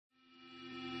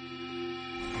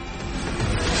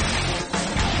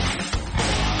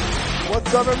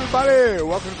What's up, everybody?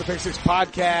 Welcome to the Pick Six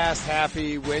Podcast.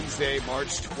 Happy Wednesday,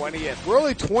 March 20th. We're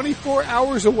only 24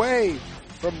 hours away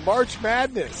from March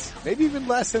Madness. Maybe even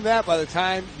less than that by the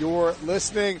time you're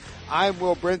listening. I'm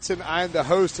Will Brinson. I'm the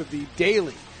host of the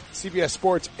daily CBS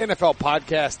Sports NFL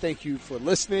podcast. Thank you for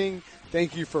listening.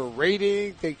 Thank you for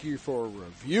rating. Thank you for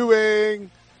reviewing.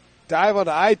 Dive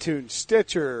onto iTunes,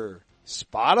 Stitcher,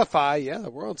 Spotify. Yeah,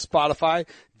 we're on Spotify.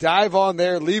 Dive on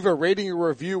there, leave a rating or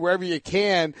review wherever you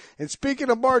can. And speaking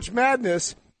of March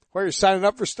Madness, while you're signing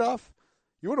up for stuff,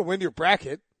 you want to win your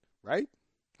bracket, right?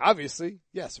 Obviously.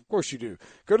 Yes, of course you do.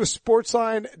 Go to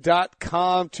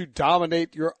sportsline.com to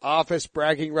dominate your office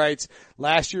bragging rights.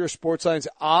 Last year, Sportsline's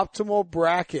optimal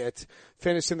bracket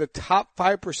finished in the top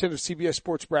 5% of CBS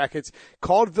sports brackets,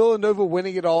 called Villanova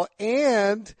winning it all,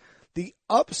 and the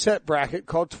upset bracket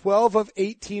called 12 of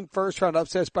 18 first-round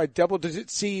upsets by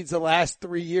double-digit seeds the last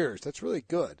 3 years. That's really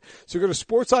good. So go to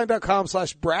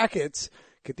sportsline.com/brackets,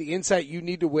 get the insight you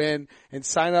need to win, and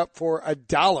sign up for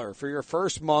 $1 for your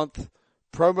first month.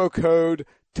 Promo code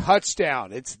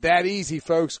touchdown. It's that easy,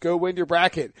 folks. Go win your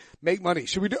bracket. Make money.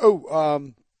 Should we do,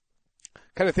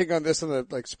 kind of think on this on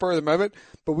the, spur of the moment,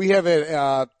 but we have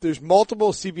there's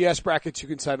multiple CBS brackets you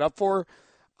can sign up for.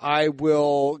 I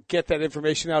will get that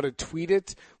information out and tweet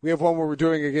it. We have one where we're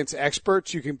doing against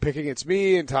experts. You can pick against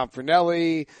me and Tom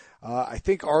Fernelli. I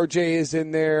think RJ is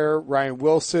in there, Ryan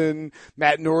Wilson,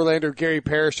 Matt Norlander, Gary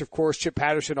Parrish, of course, Chip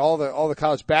Patterson, all the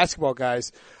college basketball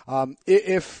guys.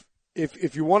 If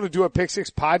you want to do a Pick Six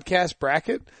podcast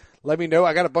bracket, let me know.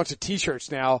 I got a bunch of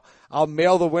t-shirts now. I'll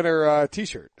mail the winner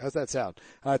t-shirt. How's that sound?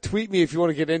 Tweet me if you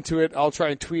want to get into it. I'll try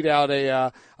and tweet out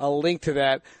a link to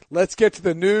that. Let's get to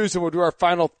the news and we'll do our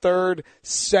final third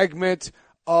segment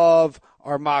of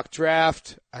our mock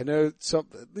draft. I know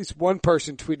at least one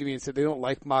person tweeted me and said they don't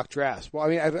like mock drafts. Well, I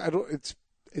mean, I don't,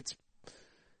 it's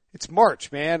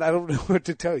March, man. I don't know what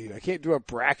to tell you. I can't do a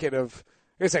bracket of,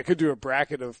 I guess I could do a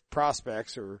bracket of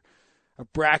prospects or a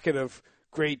bracket of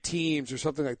great teams or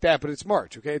something like that, but it's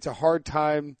March, okay? It's a hard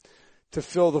time to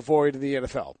fill the void in the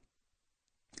NFL.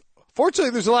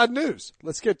 Fortunately, there's a lot of news.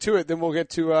 Let's get to it. Then we'll get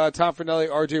to Tom Fernelli,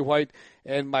 RJ White,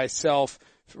 and myself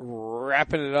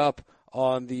wrapping it up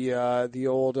on the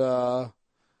old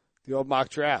mock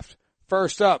draft.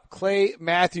 First up, Clay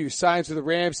Matthews signs with the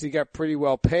Rams. He got pretty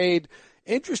well paid.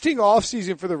 Interesting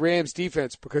offseason for the Rams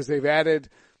defense because they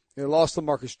lost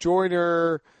LaMarcus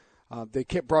Joyner. They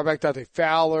brought back Dante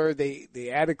Fowler. They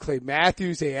added Clay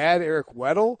Matthews. They added Eric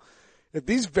Weddle. If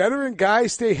these veteran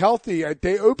guys stay healthy,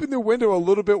 they open the window a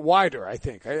little bit wider, I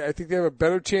think. I think they have a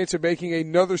better chance of making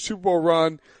another Super Bowl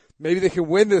run. Maybe they can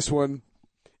win this one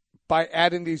by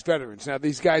adding these veterans. Now,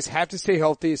 these guys have to stay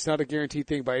healthy. It's not a guaranteed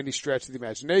thing by any stretch of the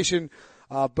imagination.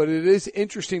 But it is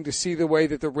interesting to see the way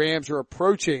that the Rams are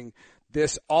approaching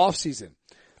this offseason.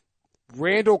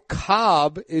 Randall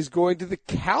Cobb is going to the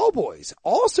Cowboys.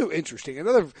 Also interesting.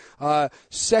 Another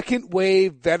second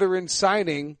wave veteran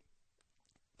signing.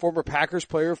 Former Packers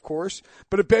player, of course.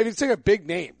 But it's like a big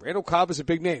name. Randall Cobb is a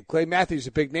big name. Clay Matthews is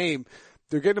a big name.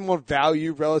 They're getting more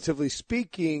value, relatively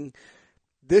speaking.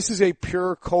 This is a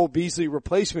pure Cole Beasley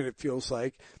replacement, it feels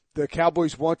like. The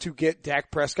Cowboys want to get Dak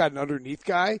Prescott, an underneath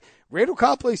guy. Randall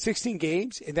Cobb plays 16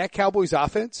 games in that Cowboys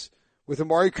offense with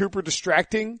Amari Cooper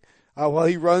distracting while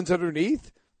he runs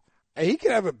underneath, and he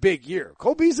could have a big year.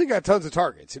 Cole Beasley got tons of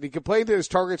targets, and he complained that his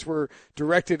targets were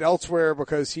directed elsewhere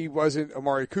because he wasn't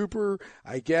Amari Cooper,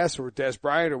 I guess, or Des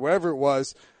Bryant or whatever it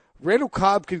was. Randall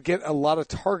Cobb could get a lot of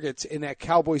targets in that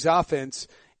Cowboys offense,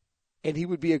 and he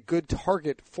would be a good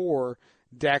target for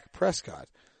Dak Prescott.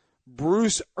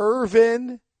 Bruce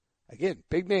Irvin, again,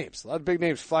 big names, a lot of big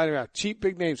names flying around, cheap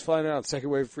big names flying around second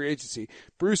wave free agency.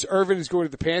 Bruce Irvin is going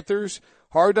to the Panthers.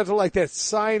 Hard not to like that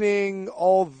signing,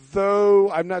 although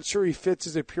I'm not sure he fits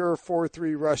as a pure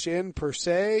 4-3 rush in per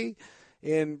se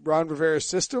in Ron Rivera's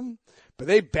system. But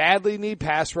they badly need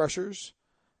pass rushers.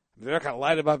 They're not going to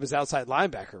light him up as outside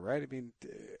linebacker, right? I mean,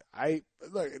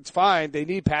 look, it's fine. They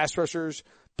need pass rushers.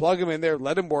 Plug him in there.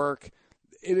 Let him work.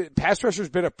 Pass rusher's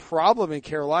been a problem in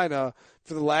Carolina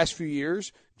for the last few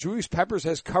years. Julius Peppers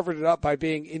has covered it up by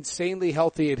being insanely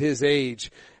healthy at his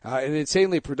age, and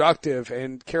insanely productive,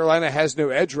 and Carolina has no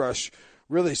edge rush,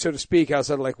 really, so to speak,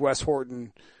 outside of like Wes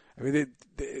Horton. I mean,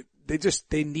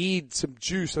 they need some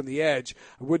juice on the edge.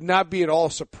 I would not be at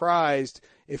all surprised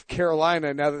if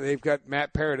Carolina, now that they've got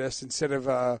Matt Paradis, instead of,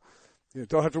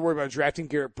 don't have to worry about drafting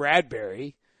Garrett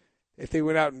Bradbury, if they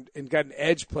went out and got an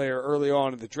edge player early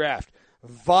on in the draft.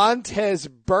 Vontaze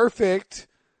Burfict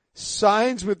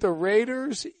signs with the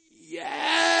Raiders.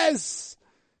 Yes!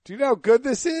 Do you know how good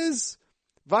this is?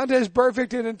 Vontaze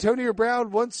Burfict and Antonio Brown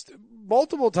once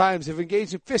multiple times have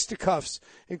engaged in fisticuffs,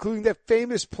 including that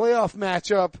famous playoff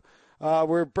matchup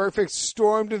where Burfict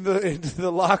stormed into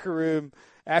the locker room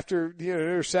after an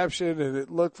interception, and it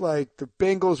looked like the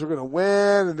Bengals were going to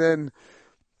win, and then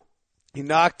he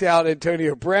knocked out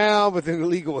Antonio Brown with an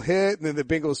illegal hit, and then the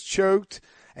Bengals choked,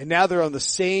 and now they're on the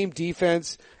same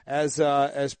defense as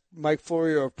Mike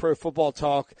Florio of Pro Football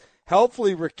Talk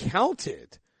helpfully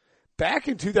recounted back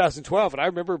in 2012. And I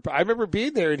remember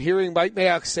being there and hearing Mike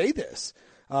Mayock say this.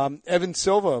 Evan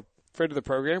Silva, friend of the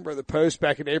program, wrote the post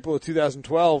back in April of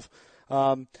 2012.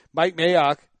 Mike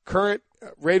Mayock, current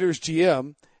Raiders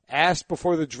GM, asked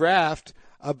before the draft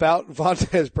about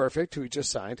Vontaze Burfict, who he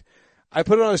just signed. I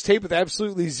put it on his tape with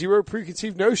absolutely zero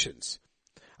preconceived notions.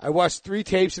 I watched 3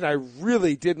 tapes and I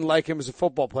really didn't like him as a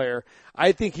football player.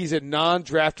 I think he's a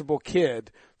non-draftable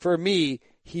kid. For me,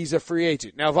 he's a free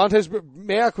agent. Now, Vontaze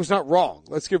Mayock was not wrong.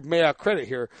 Let's give Mayock credit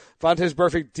here. Vontaze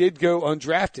Burfict did go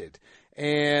undrafted,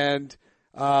 and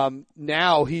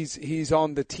now he's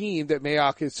on the team that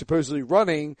Mayock is supposedly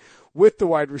running with the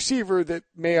wide receiver that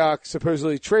Mayock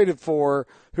supposedly traded for,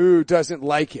 who doesn't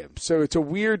like him. So it's a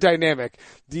weird dynamic.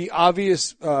 The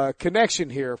obvious connection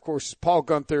here, of course, is Paul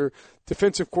Guenther,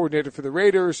 defensive coordinator for the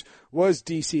Raiders, was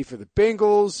DC for the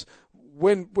Bengals.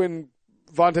 When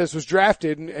Vontaze was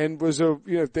drafted and was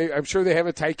I'm sure they have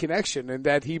a tight connection, and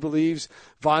that he believes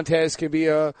Vontaze can be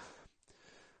I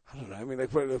don't know. I mean,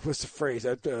 like, what's the phrase?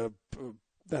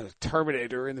 Not a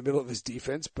Terminator in the middle of his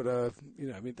defense, but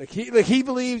he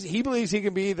believes he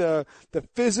can be the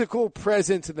physical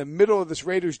presence in the middle of this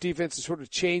Raiders defense to sort of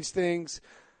change things.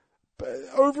 But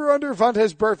over under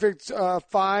Vontaze Burfict's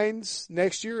fines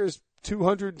next year is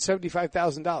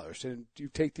 $275,000, and you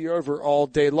take the over all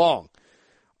day long.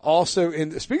 Also,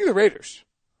 speaking of the Raiders,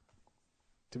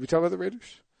 did we talk about the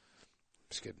Raiders?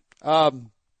 Just kidding.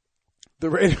 The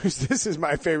Raiders, this is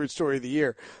my favorite story of the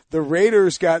year. The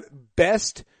Raiders got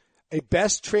a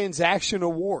best transaction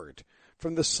award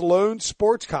from the Sloan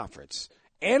Sports Conference.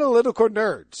 Analytical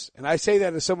nerds. And I say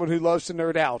that as someone who loves to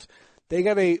nerd out. They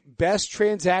got a best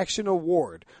transaction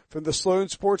award from the Sloan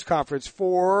Sports Conference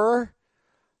for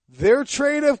their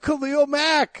trade of Khalil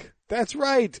Mack. That's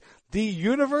right. The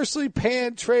universally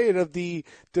panned trade of the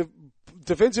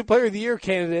Defensive Player of the Year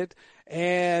candidate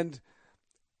and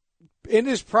in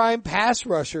his prime pass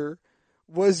rusher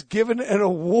was given an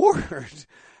award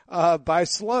by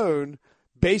Sloan,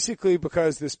 basically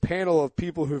because this panel of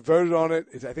people who voted on it,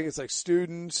 I think it's like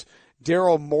students,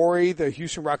 Daryl Morey, the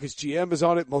Houston Rockets GM, is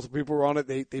on it. Multiple people were on it.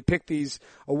 They picked these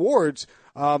awards.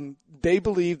 They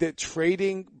believe that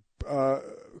trading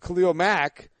Khalil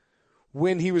Mack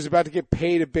when he was about to get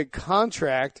paid a big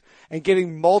contract and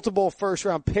getting multiple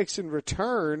first-round picks in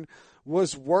return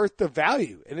was worth the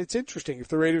value. And it's interesting. If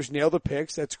the Raiders nail the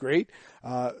picks, that's great.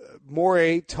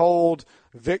 Morey told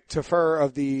Vic Tafur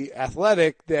of The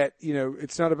Athletic that,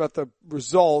 it's not about the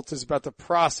results, it's about the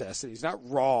process. And he's not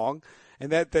wrong.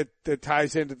 And that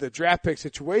ties into the draft pick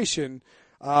situation.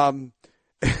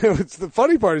 It's the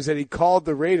funny part is that he called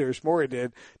the Raiders, Morey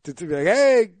did, to be like,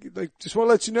 hey, just want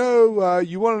to let you know,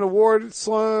 you won an award at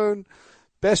Sloan,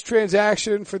 best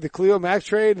transaction for the Khalil Mack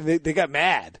trade. And they got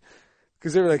mad.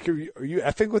 Because they were like, are you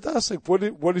effing with us? Like,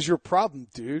 what is your problem,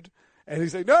 dude? And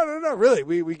he's like, no, really.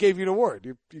 We gave you an award.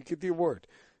 You get the award.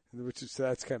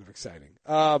 That's kind of exciting.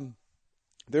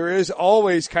 There is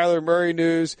always Kyler Murray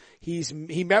news.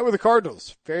 He met with the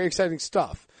Cardinals. Very exciting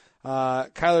stuff.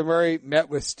 Kyler Murray met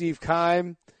with Steve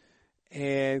Keim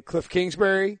and Cliff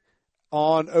Kingsbury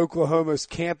on Oklahoma's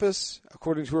campus,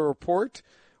 according to a report.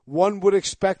 One would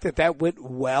expect that went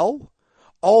well.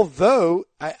 Although,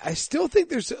 I still think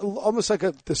there's almost like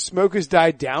the smoke has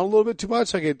died down a little bit too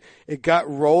much. Like it got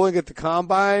rolling at the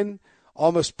combine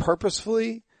almost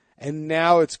purposefully, and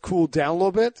now it's cooled down a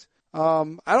little bit. I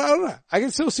don't know. I can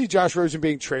still see Josh Rosen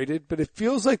being traded, but it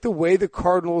feels like the way the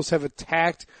Cardinals have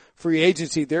attacked free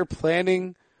agency, they're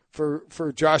planning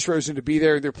for Josh Rosen to be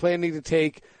there. They're planning to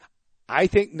take, I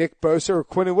think, Nick Bosa or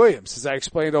Quinnen Williams, as I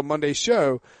explained on Monday's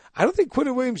show. I don't think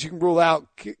Quinnen Williams you can rule out,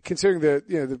 considering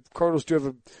the Cardinals do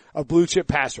have a blue chip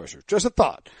pass rusher. Just a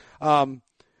thought.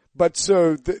 But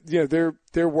so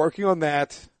they're working on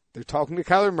that. They're talking to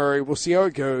Kyler Murray. We'll see how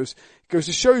it goes. It goes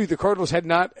to show you the Cardinals had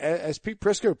not, as Pete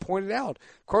Prisco pointed out,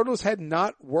 Cardinals had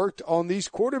not worked on these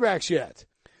quarterbacks yet.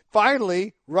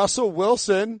 Finally, Russell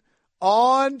Wilson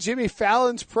on Jimmy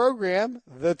Fallon's program,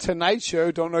 The Tonight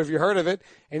Show. Don't know if you heard of it.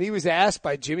 And he was asked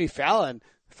by Jimmy Fallon,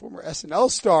 former SNL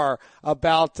star,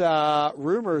 about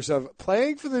rumors of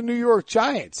playing for the New York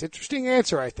Giants. Interesting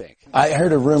answer, I think. I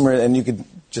heard a rumor, and you could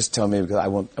just tell me because I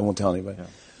won't tell anybody.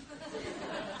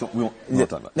 We won't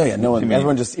talk about it. No one.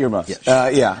 Everyone just earmuffs. Yeah.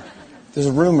 Yeah. There's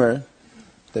a rumor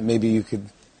that maybe you could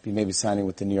be maybe signing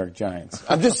with the New York Giants.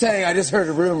 I'm just saying. I just heard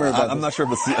a rumor about I'm not sure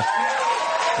if the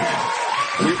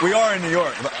we are in New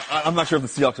York, but I'm not sure if the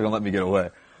Seahawks are going to let me get away.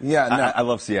 Yeah, no. I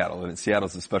love Seattle, and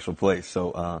Seattle's a special place.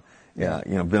 So, yeah,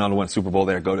 been on to win a Super Bowl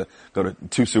there, go to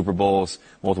 2 Super Bowls,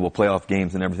 multiple playoff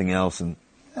games, and everything else. And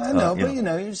I know, but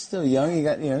you're still young.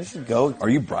 You should go. Are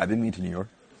you bribing me to New York?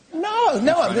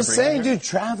 No, I'm just saying, dude.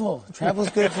 Travel's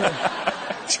good for.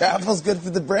 Travel's good for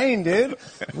the brain, dude.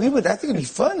 I think it'd be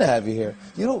fun to have you here.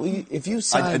 If you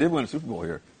sign. I did win a Super Bowl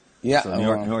here. Yeah, so New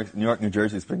York, New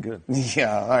Jersey's been good.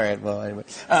 Yeah, all right. Well, anyway.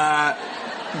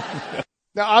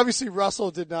 Now, obviously, Russell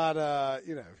did not,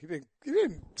 he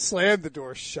didn't slam the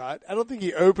door shut. I don't think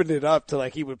he opened it up to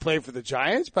he would play for the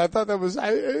Giants, but I thought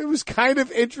it was kind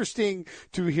of interesting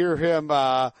to hear him,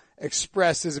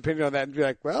 express his opinion on that and be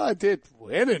like, well, I did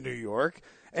win in New York.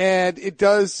 And it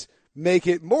does make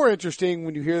it more interesting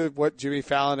when you hear what Jimmy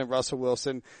Fallon and Russell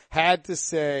Wilson had to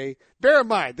say. Bear in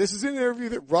mind, this is an interview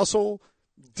that Russell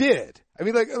did. I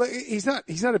mean, he's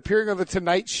not appearing on the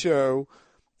Tonight Show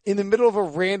in the middle of a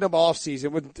random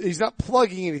offseason when he's not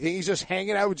plugging anything. He's just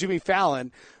hanging out with Jimmy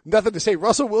Fallon. Nothing to say.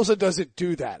 Russell Wilson doesn't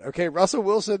do that. Okay. Russell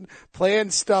Wilson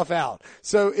plans stuff out.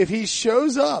 So if he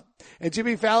shows up and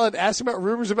Jimmy Fallon asks him about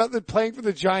rumors about them playing for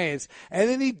the Giants and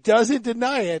then he doesn't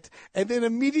deny it. And then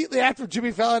immediately after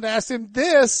Jimmy Fallon asks him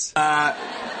this, I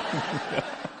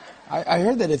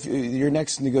heard that if your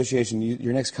next negotiation,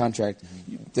 your next contract,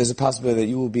 there's a possibility that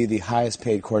you will be the highest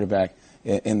paid quarterback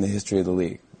in the history of the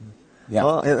league. Yeah.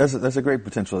 Well, there's a great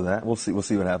potential of that. We'll see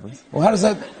what happens. Well, how does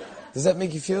that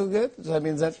make you feel good? Does that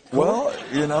mean that cool? Well,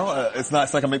 it's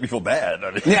not gonna make me feel bad.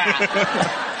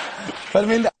 Yeah.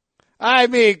 But I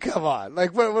mean, come on.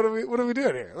 What are we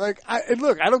doing here?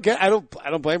 I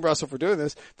don't blame Russell for doing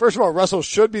this. First of all, Russell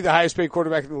should be the highest paid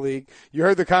quarterback in the league. You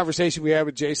heard the conversation we had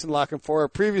with Jason La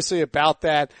Canfora previously about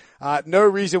that. No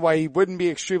reason why he wouldn't be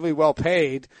extremely well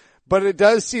paid. But it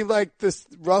does seem like this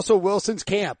Russell Wilson's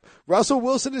camp. Russell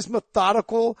Wilson is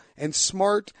methodical and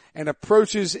smart and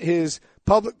approaches his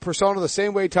public persona the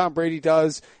same way Tom Brady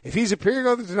does. If he's appearing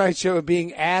on the Tonight Show and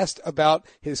being asked about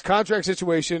his contract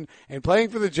situation and playing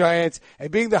for the Giants and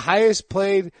being the highest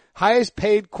paid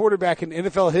quarterback in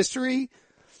NFL history,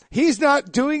 he's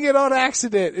not doing it on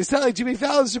accident. It's not like Jimmy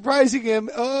Fallon surprising him.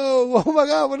 Oh my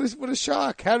God, what a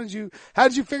shock. How did you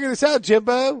figure this out,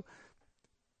 Jimbo?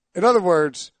 In other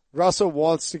words, Russell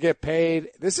wants to get paid.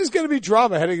 This is going to be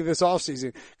drama heading into this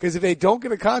offseason because if they don't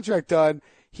get a contract done,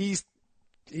 he's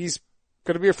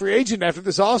going to be a free agent after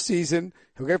this offseason.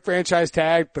 He'll get franchise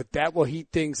tagged, but that will heat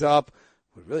things up.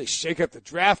 Would really shake up the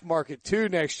draft market too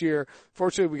next year.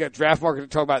 Fortunately, we got draft market to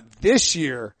talk about this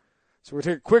year. So we'll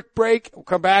take a quick break. We'll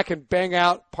come back and bang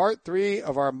out part 3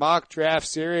 of our mock draft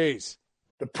series.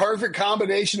 The perfect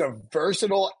combination of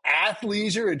versatile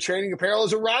athleisure and training apparel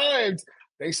has arrived.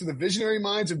 Thanks to the visionary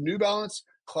minds of New Balance,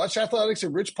 Clutch Athletics,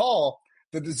 and Rich Paul,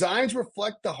 the designs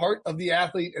reflect the heart of the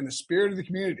athlete and the spirit of the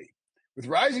community. With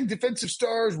rising defensive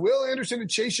stars Will Anderson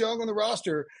and Chase Young on the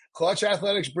roster, Clutch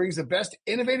Athletics brings the best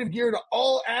innovative gear to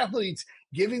all athletes,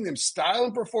 giving them style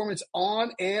and performance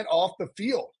on and off the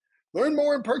field. Learn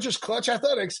more and purchase Clutch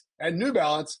Athletics at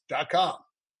NewBalance.com.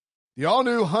 The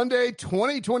all-new Hyundai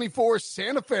 2024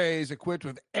 Santa Fe is equipped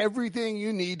with everything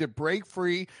you need to break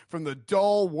free from the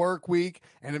dull work week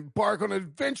and embark on an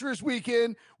adventurous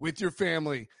weekend with your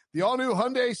family. The all-new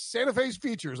Hyundai Santa Fe's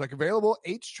features like available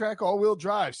H-Track all-wheel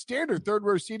drive, standard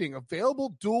third-row seating,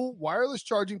 available dual wireless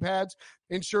charging pads,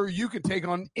 ensure you can take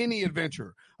on any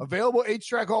adventure. Available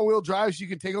H-Track all-wheel drives you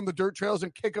can take on the dirt trails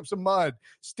and kick up some mud.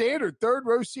 Standard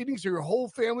third-row seating so your whole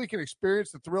family can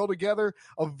experience the thrill together.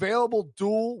 Available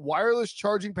dual wireless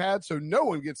charging pads so no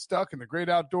one gets stuck in the great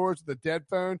outdoors with a dead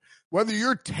phone. Whether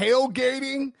you're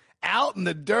tailgating out in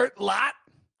the dirt lot,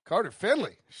 Carter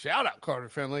Finley, shout out Carter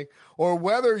Finley, or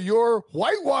whether you're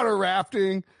whitewater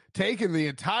rafting, taking the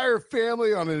entire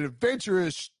family on an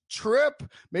adventurous trip,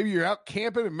 maybe you're out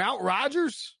camping in Mount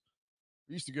Rogers.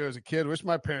 I used to go as a kid. Wish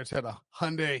my parents had a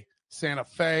Hyundai Santa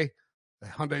Fe. The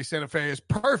Hyundai Santa Fe is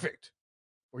perfect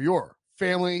for your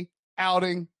family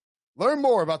outing. Learn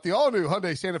more about the all-new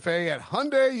Hyundai Santa Fe at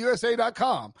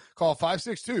HyundaiUSA.com. Call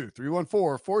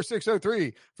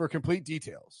 562-314-4603 for complete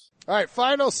details. All right,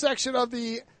 final section of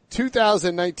the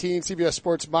 2019 CBS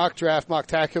Sports Mock Draft,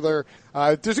 Mocktacular.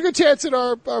 There's a good chance that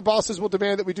our bosses will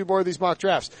demand that we do more of these mock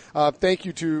drafts. Thank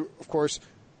you to, of course,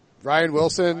 Ryan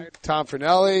Wilson, Tom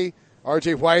Fornelli,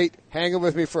 RJ White, hanging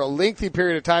with me for a lengthy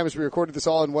period of time as we recorded this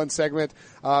all in one segment.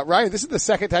 Ryan, this is the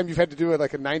second time you've had to do a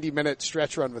 90-minute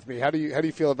stretch run with me. How do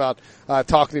you feel about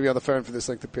talking to me on the phone for this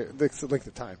length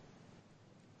of time?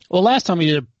 Well, last time we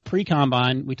did a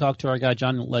pre-combine, we talked to our guy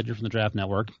John Ledger from the Draft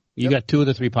Network. You got 2 of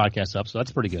the 3 podcasts up, so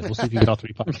that's pretty good. We'll see if you get all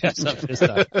 3 podcasts up this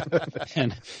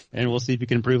time, and we'll see if you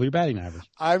can improve your batting average.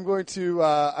 I'm going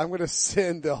to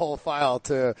send the whole file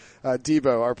to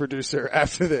Debo, our producer,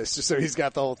 after this, just so he's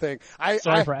got the whole thing.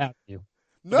 Sorry for asking you.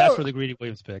 No, that's for the Greedy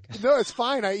Williams pick. No, it's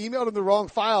fine. I emailed him the wrong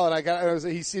file, and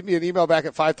he sent me an email back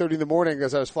at 5:30 in the morning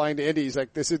as I was flying to Indy. He's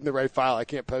like, "This isn't the right file. I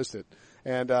can't post it."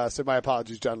 And so my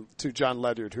apologies to John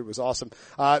Ledyard, who was awesome.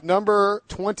 Number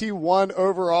 21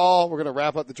 overall. We're going to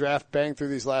wrap up the draft, bang through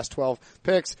these last 12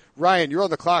 picks. Ryan, you're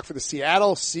on the clock for the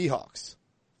Seattle Seahawks.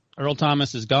 Earl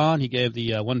Thomas is gone. He gave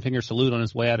the one-finger salute on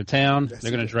his way out of town. Yes,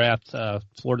 they're going to draft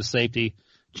Florida safety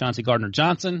Chauncey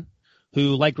Gardner-Johnson,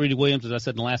 who, like Greedy Williams, as I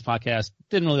said in the last podcast,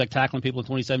 didn't really like tackling people in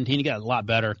 2017. He got a lot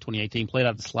better in 2018. Played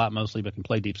out the slot mostly, but can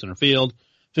play deep center field.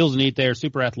 Feels neat there.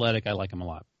 Super athletic. I like him a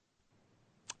lot.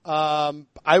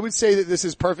 I would say that this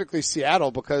is perfectly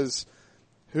Seattle because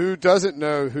who doesn't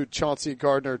know who Chauncey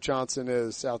Gardner-Johnson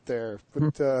is out there?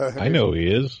 But, I know who he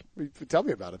is. Tell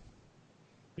me about him.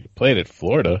 He played at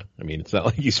Florida. I mean, it's not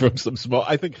like he's from some small.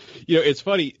 I think it's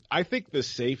funny. I think the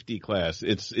safety class.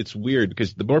 It's weird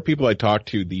because the more people I talk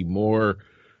to, the more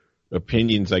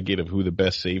opinions I get of who the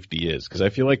best safety is. Because I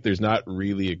feel like there's not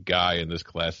really a guy in this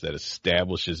class that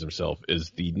establishes himself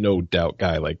as the no doubt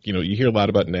guy. Like, you hear a lot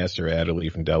about Nasser Adderley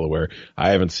from Delaware. I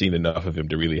haven't seen enough of him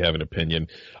to really have an opinion.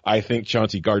 I think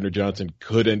Chauncey Gardner-Johnson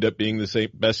could end up being the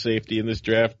best safety in this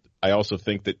draft. I also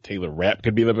think that Taylor Rapp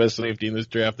could be the best safety in this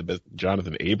draft. The best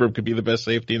Jonathan Abram could be the best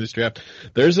safety in this draft.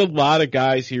 There's a lot of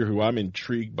guys here who I'm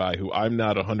intrigued by, who I'm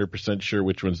not 100% sure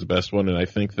which one's the best one. And I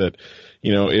think that,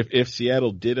 if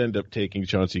Seattle did end up taking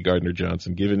Chauncey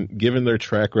Gardner-Johnson, given their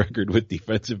track record with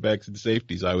defensive backs and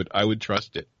safeties, I would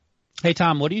trust it. Hey,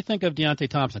 Tom, what do you think of Deontay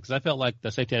Thompson? Because I felt like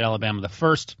the safety at Alabama, the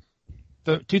first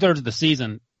 2/3 of the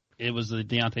season, it was the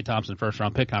Deontay Thompson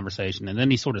first-round pick conversation, and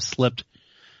then he sort of slipped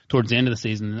towards the end of the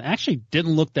season and actually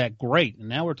didn't look that great. And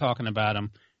now we're talking about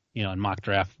him, in mock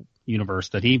draft universe,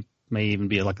 that he may even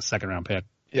be like a second-round pick.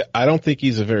 Yeah, I don't think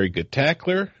he's a very good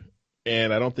tackler,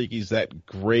 and I don't think he's that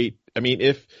great. I mean,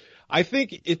 I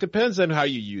think it depends on how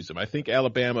you use him. I think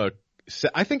Alabama's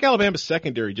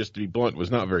secondary, just to be blunt, was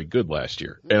not very good last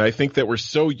year. And I think that we're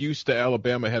so used to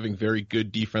Alabama having very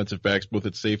good defensive backs, both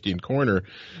at safety and corner,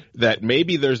 that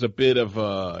maybe there's a bit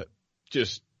of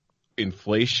just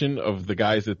inflation of the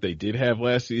guys that they did have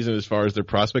last season as far as their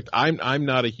prospect. I'm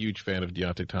not a huge fan of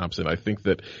Deontay Thompson. I think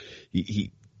that he's,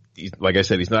 like I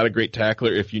said, he's not a great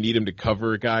tackler. If you need him to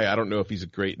cover a guy, I don't know if he's a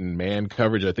great in man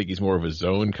coverage. I think he's more of a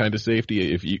zone kind of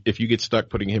safety. If you get stuck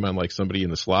putting him on like somebody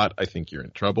in the slot, I think you're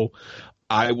in trouble.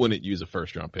 I wouldn't use a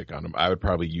first-round pick on him. I would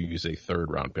probably use a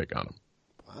third-round pick on him.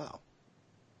 Wow.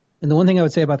 And the one thing I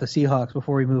would say about the Seahawks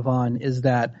before we move on is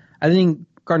that I think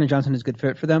Gardner-Johnson is a good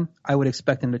fit for them. I would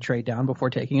expect them to trade down before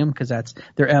taking him because that's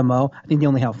their MO. I think they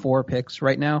only have 4 picks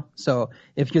right now. So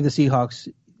if you're the Seahawks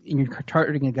and you're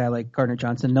targeting a guy like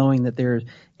Gardner-Johnson, knowing that there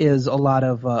is a lot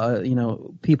of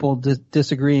people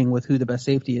disagreeing with who the best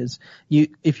safety is,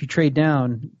 if you trade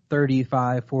down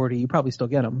 35, 40, you probably still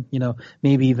get him.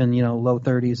 Maybe even low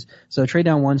 30s. So trade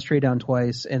down once, trade down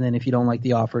twice, and then if you don't like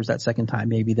the offers that second time,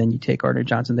 maybe then you take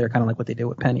Gardner-Johnson there, kind of like what they did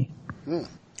with Penny.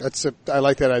 I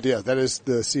like that idea. That is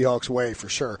the Seahawks way for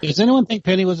sure. Does anyone think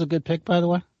Penny was a good pick, by the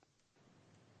way?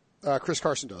 Chris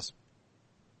Carson does.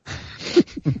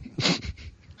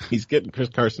 He's getting Chris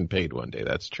Carson paid one day.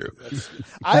 That's true.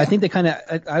 I think they kind of.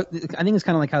 I think it's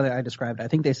kind of like how I described it. I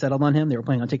think they settled on him. They were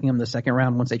planning on taking him in the second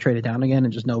round once they traded down again,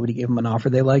 and just nobody gave him an offer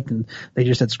they liked, and they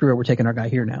just said, "Screw it, we're taking our guy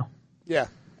here now." Yeah,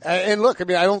 and look, I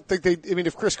mean, I don't think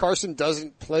if Chris Carson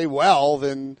doesn't play well,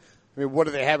 then what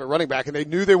do they have at running back? And they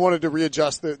knew they wanted to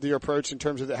readjust the approach in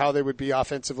terms of how they would be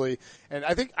offensively. And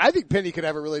I think Penny could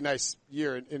have a really nice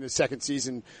year in his second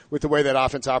season with the way that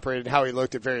offense operated and how he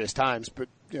looked at various times. But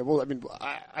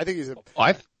I think he's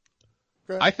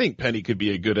I think Penny could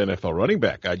be a good NFL running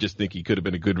back. I just think he could have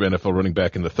been a good NFL running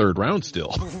back in the third round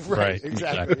still. Right,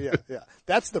 exactly. Yeah.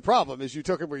 That's the problem is you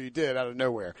took him where you did out of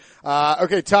nowhere.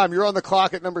 Okay, Tom, you're on the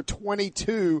clock at number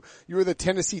 22. You were the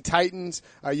Tennessee Titans.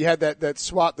 You had that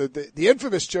swap, the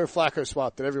infamous Joe Flacco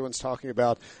swap that everyone's talking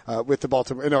about, with the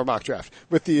Baltimore, in our mock draft,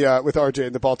 with RJ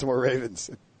and the Baltimore Ravens.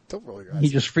 Don't roll your eyes. He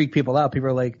just freaked people out. People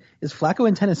are like, is Flacco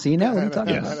in Tennessee now? What are you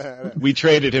talking about? We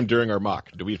traded him during our mock.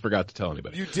 We forgot to tell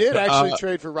anybody. You did actually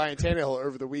trade for Ryan Tannehill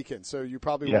over the weekend, so you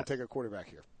probably won't take a quarterback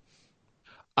here.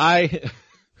 I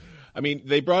mean,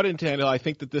 they brought in Tannehill. I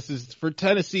think that this is, for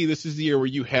Tennessee, this is the year where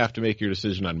you have to make your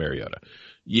decision on Mariota.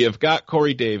 You've got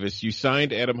Corey Davis. You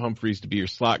signed Adam Humphries to be your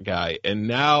slot guy. And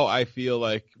now I feel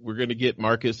like we're going to get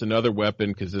Marcus another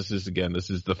weapon because this is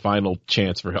the final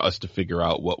chance for us to figure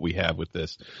out what we have with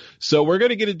this. So we're going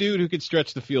to get a dude who can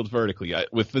stretch the field vertically.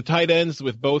 With the tight ends,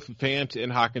 with both Fant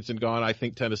and Hockenson gone, I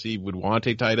think Tennessee would want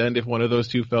a tight end if one of those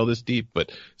two fell this deep.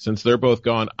 But since they're both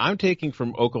gone, I'm taking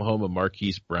from Oklahoma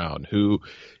Marquise Brown, who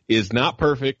is not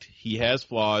perfect. He has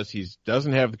flaws. He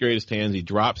doesn't have the greatest hands. He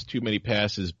drops too many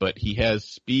passes, but he has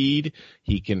speed.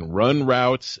 He can run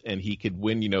routes, and he could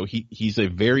win. He's a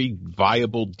very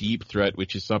viable deep threat,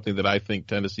 which is something that I think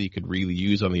Tennessee could really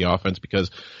use on the offense because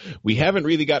we haven't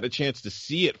really gotten a chance to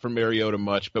see it from Mariota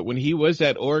much. But when he was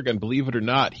at Oregon, believe it or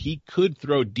not, he could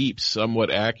throw deep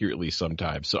somewhat accurately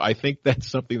sometimes. So I think that's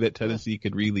something that Tennessee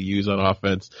could really use on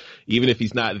offense, even if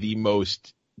he's not the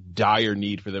most dire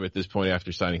need for them at this point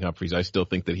after signing Humphries. I still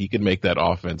think that he could make that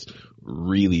offense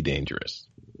really dangerous.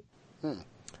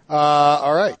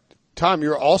 All right, Tom,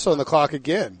 you're also on the clock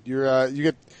again. You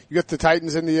get the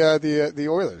Titans and the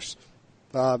Oilers.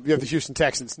 You have the Houston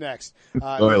Texans next.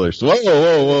 Oilers.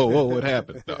 Whoa! What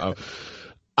happened?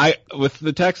 With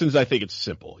the Texans, I think it's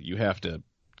simple. You have to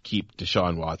keep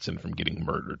Deshaun Watson from getting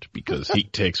murdered because he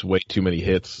takes way too many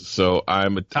hits. So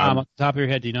Tom, off the top of your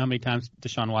head, do you know how many times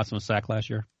Deshaun Watson was sacked last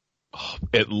year?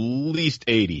 At least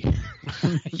 80.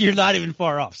 You're not even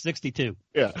far off. 62.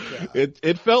 Yeah.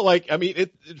 It felt like,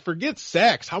 forget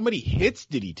sacks. How many hits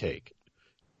did he take?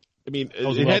 It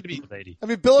had to be 80.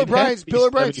 Bill O'Brien's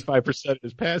 75% of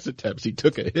his pass attempts, he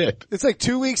took a hit. It's like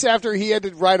 2 weeks after he had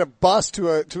to ride a bus to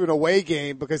an away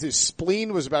game because his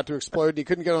spleen was about to explode and he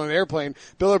couldn't get on an airplane.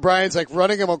 Bill O'Brien's like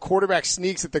running him on quarterback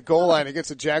sneaks at the goal line against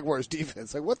the Jaguars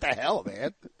defense. Like, what the hell,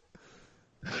 man?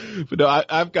 But no,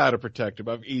 I've got to protect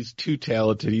him. He's too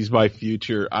talented. He's my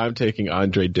future. I'm taking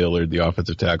Andre Dillard, the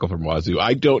offensive tackle from Wazoo.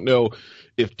 I don't know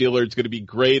if Dillard's going to be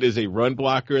great as a run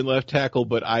blocker and left tackle,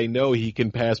 but I know he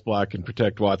can pass block and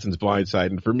protect Watson's blind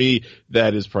side. And for me,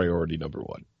 that is priority number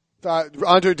one.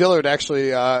 Andre Dillard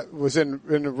actually was in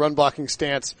a run blocking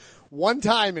stance one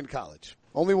time in college.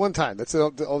 Only one time. That's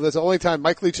the only time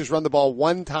Mike Leach has run the ball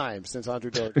one time since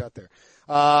Andre Dillard got there.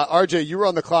 RJ, you were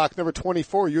on the clock, number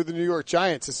 24. You're the New York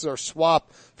Giants. This is our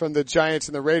swap from the Giants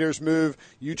and the Raiders move.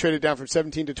 You traded down from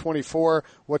 17 to 24.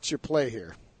 What's your play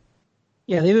here?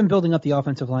 Yeah, they've been building up the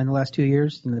offensive line the last 2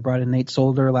 years. They brought in Nate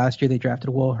Solder last year. They drafted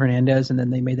Will Hernandez, and then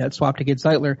they made that swap to get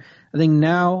Zeitler. I think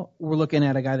now we're looking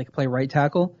at a guy that can play right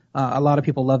tackle. A lot of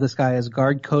people love this guy as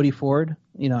guard, Cody Ford,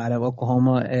 out of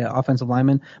Oklahoma, offensive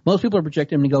lineman. Most people are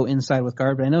projecting him to go inside with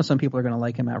guard, but I know some people are going to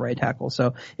like him at right tackle.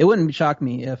 So it wouldn't shock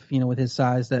me if, with his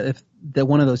size, that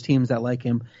one of those teams that like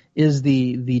him is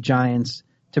the Giants,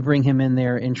 to bring him in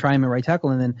there and try him at right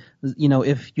tackle. And then,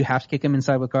 if you have to kick him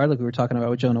inside with guard, like we were talking about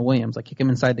with Jonah Williams, like kick him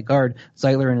inside the guard,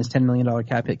 Zeitler and his $10 million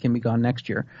cap hit can be gone next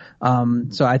year.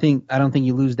 So I don't think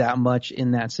you lose that much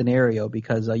in that scenario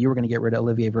because you were going to get rid of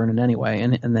Olivier Vernon anyway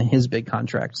and then his big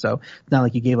contract. So it's not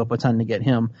like you gave up a ton to get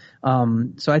him.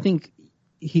 So I think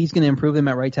he's going to improve them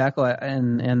at right tackle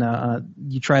and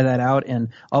you try that out.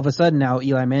 And all of a sudden now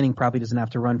Eli Manning probably doesn't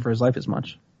have to run for his life as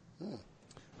much.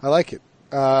 I like it.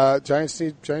 Giants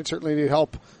certainly need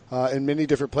help in many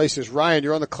different places. Ryan,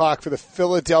 you're on the clock for the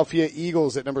Philadelphia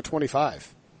Eagles at number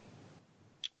 25.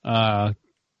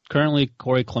 Currently,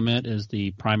 Corey Clement is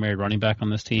the primary running back on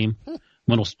this team.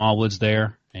 Wendell Smallwood's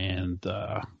there, and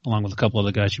along with a couple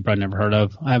other guys you probably never heard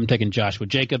of. I haven't taken Joshua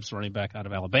Jacobs, running back out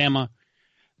of Alabama.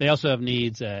 They also have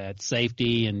needs at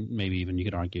safety, and maybe even you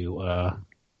could argue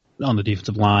on the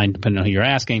defensive line, depending on who you're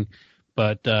asking.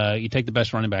 But you take the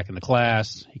best running back in the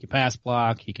class. He can pass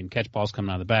block. He can catch balls coming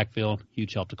out of the backfield.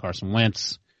 Huge help to Carson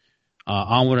Wentz.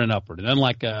 Onward and upward. And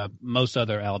unlike most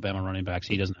other Alabama running backs,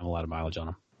 he doesn't have a lot of mileage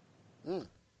on him.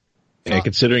 And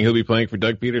considering he'll be playing for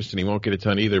Doug Peterson, he won't get a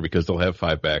ton either because they'll have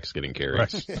 5 backs getting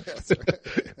carries.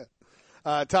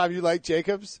 Right. Tom, you like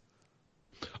Jacobs?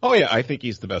 Oh, yeah. I think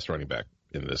he's the best running back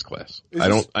in this class.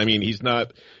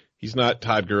 He's not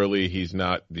Todd Gurley. He's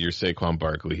not your Saquon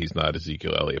Barkley. He's not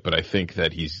Ezekiel Elliott. But I think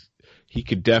that he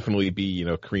could definitely be,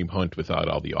 Kareem Hunt without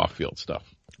all the off-field stuff.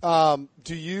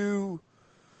 Do you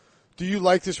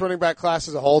like this running back class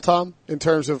as a whole, Tom? In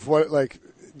terms of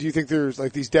do you think there's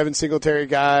these Devin Singletary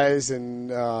guys and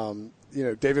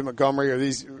David Montgomery, or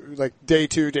these day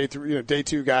 2, day 3, day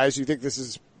 2 guys? Do you think this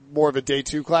is more of a day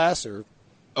 2 class, or?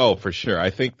 Oh, for sure.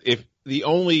 I think if the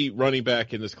only running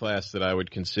back in this class that I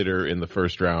would consider in the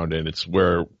first round, and it's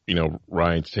where,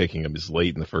 Ryan's taking him, is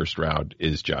late in the first round,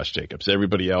 is Josh Jacobs.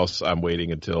 Everybody else, I'm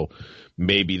waiting until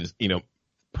maybe,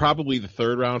 probably the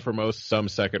third round for most, some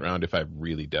second round if I'm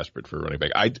really desperate for a running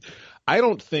back. I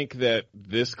don't think that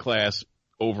this class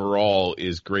overall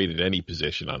is great at any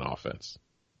position on offense.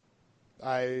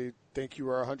 I think you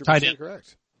are 100%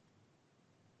 correct.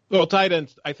 Well, tight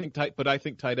end, I think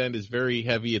tight end is very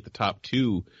heavy at the top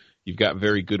two. You've got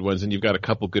very good ones, and you've got a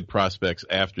couple good prospects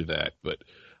after that. But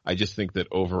I just think that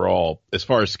overall, as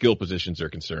far as skill positions are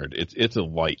concerned, it's a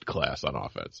light class on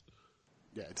offense.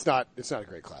 Yeah, it's not a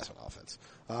great class on offense.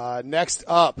 Next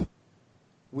up,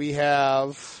 we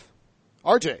have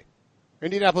RJ,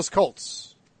 Indianapolis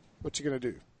Colts. What you gonna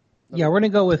do? Yeah, we're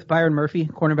going to go with Byron Murphy,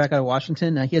 cornerback out of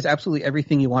Washington. He has absolutely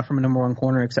everything you want from a number one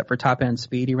corner except for top-end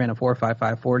speed. He ran a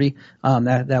 4.55 40.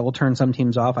 That will turn some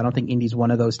teams off. I don't think Indy's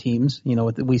one of those teams. You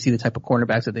know, we see the type of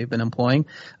cornerbacks that they've been employing.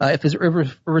 If his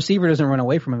receiver doesn't run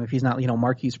away from him, if he's not,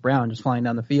 Marquise Brown just flying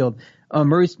down the field,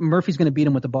 Murphy's going to beat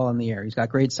him with the ball in the air. He's got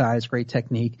great size, great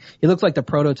technique. He looks like the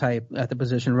prototype at the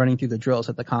position running through the drills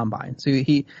at the combine. So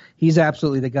he's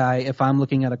absolutely the guy. If I'm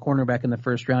looking at a cornerback in the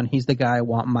first round, he's the guy I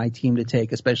want my team to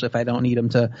take, especially if I don't need him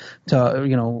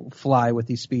to fly with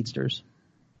these speedsters.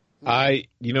 I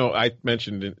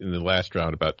mentioned in the last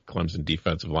round about Clemson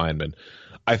defensive linemen.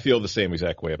 I feel the same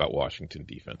exact way about Washington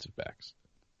defensive backs.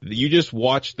 You just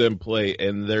watch them play,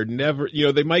 and they're never,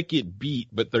 they might get beat,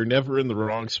 but they're never in the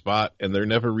wrong spot, and they're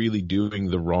never really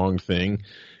doing the wrong thing.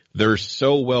 They're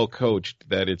so well coached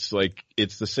that it's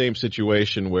the same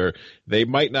situation where they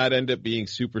might not end up being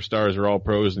superstars or all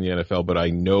pros in the NFL, but I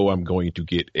know I'm going to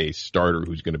get a starter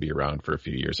who's going to be around for a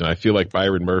few years. And I feel like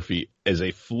Byron Murphy, as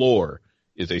a floor,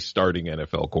 is a starting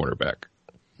NFL cornerback.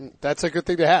 That's a good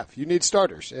thing to have. You need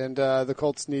starters, and the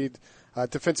Colts need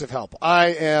defensive help. I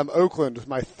am Oakland with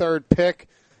my third pick,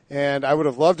 and I would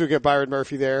have loved to get Byron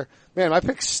Murphy there. Man, my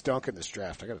pick stunk in this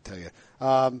draft, I got to tell you.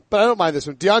 But I don't mind this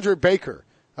one. DeAndre Baker,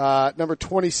 number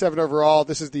 27 overall.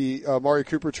 This is the Amari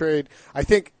Cooper trade. I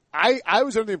think I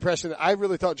was under the impression that I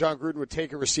really thought John Gruden would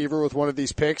take a receiver with one of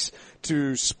these picks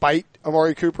to spite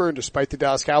Amari Cooper and to spite the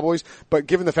Dallas Cowboys. But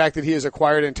given the fact that he has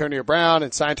acquired Antonio Brown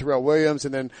and signed Terrell Williams,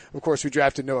 and then, of course, we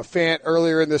drafted Noah Fant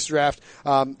earlier in this draft,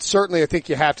 certainly I think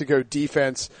you have to go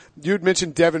defense. You had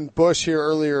mentioned Devin Bush here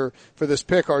earlier for this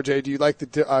pick, RJ. Do you like the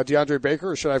DeAndre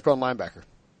Baker, or should I have gone linebacker?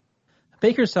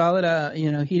 Baker's solid.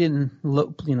 He didn't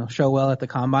look, show well at the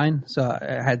combine. So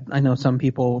I know some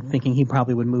people thinking he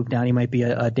probably would move down. He might be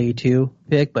a day two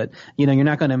pick, but you're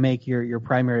not going to make your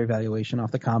primary evaluation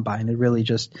off the combine. It really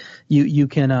just, you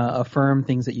can affirm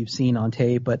things that you've seen on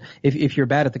tape, but if you're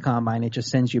bad at the combine, it just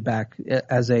sends you back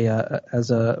as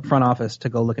a front office to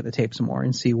go look at the tape some more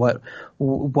and see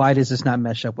why does this not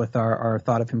mesh up with our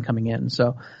thought of him coming in.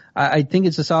 So I think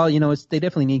it's a solid, they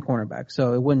definitely need cornerbacks.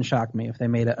 So it wouldn't shock me if they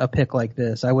made a pick like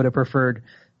this. I would have preferred,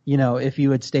 if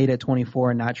you had stayed at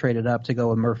 24 and not traded up, to go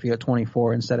with Murphy at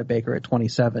 24 instead of Baker at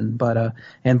 27. But,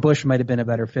 and Bush might have been a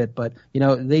better fit, but,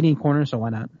 they need corners, so why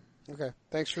not? Okay.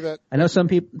 Thanks for that. I know some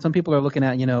people are looking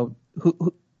at,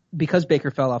 who because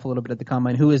Baker fell off a little bit at the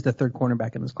combine, who is the third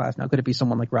cornerback in this class now? Could it be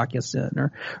someone like Rock Ya-Sin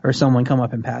or someone come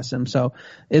up and pass him? So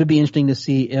it'll be interesting to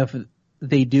see if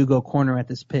they do go corner at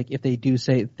this pick, if they do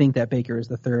think that Baker is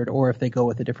the third, or if they go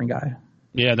with a different guy.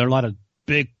 Yeah, there are a lot of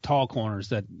big, tall corners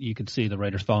that you could see the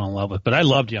Raiders falling in love with. But I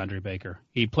love DeAndre Baker.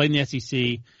 He played in the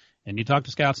SEC, and you talk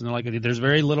to scouts, and they're like, there's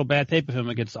very little bad tape of him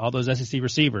against all those SEC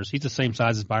receivers. He's the same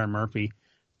size as Byron Murphy,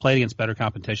 played against better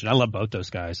competition. I love both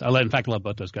those guys. I love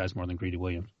both those guys more than Greedy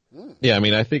Williams. Yeah, I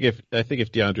mean, I think if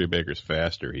DeAndre Baker's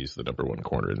faster, he's the number one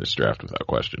corner in this draft without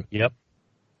question. Yep.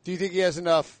 Do you think he has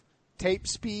enough tape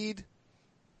speed?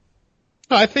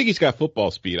 No, I think he's got football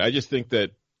speed. I just think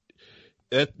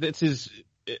that's his.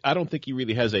 I don't think he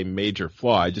really has a major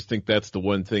flaw. I just think that's the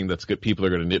one thing that's good. People are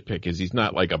going to nitpick is he's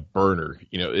not like a burner.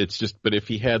 It's just. But if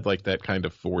he had like that kind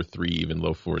of 4.3, even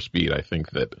low 4 speed, I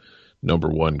think that number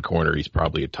one corner, he's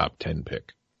probably a top 10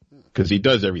 pick because he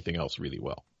does everything else really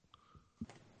well.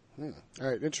 All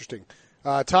right, interesting.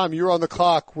 Tom, you're on the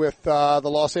clock with the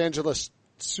Los Angeles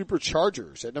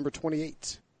Superchargers at number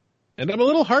 28. And I'm a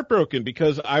little heartbroken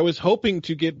because I was hoping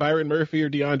to get Byron Murphy or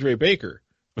DeAndre Baker,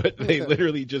 but they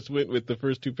literally just went with the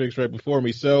first two picks right before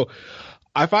me. So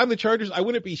I find the Chargers, I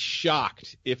wouldn't be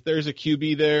shocked if there's a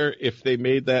QB there, if they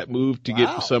made that move to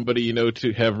get somebody,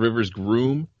 to have Rivers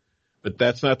groom. But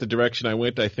that's not the direction I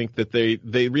went. I think that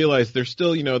they realize they're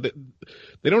still, that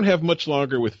they don't have much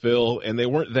longer with Phil, and they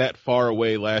weren't that far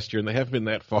away last year, and they haven't been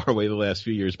that far away the last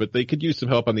few years, but they could use some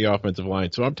help on the offensive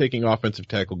line. So I'm taking offensive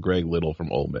tackle Greg Little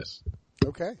from Ole Miss.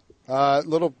 Okay.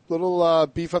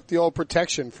 Little beef up the old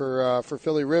protection for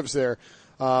Philly Rivs there.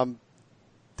 How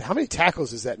many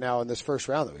tackles is that now in this first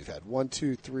round that we've had? 1,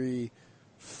 2, 3,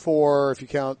 4, if you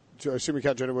count, I assume you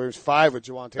count Jonah Williams, 5 with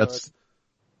Jawaan Taylor.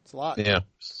 That's a lot. Yeah,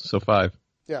 so 5.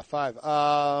 Yeah, 5.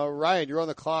 Ryan, you're on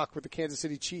the clock with the Kansas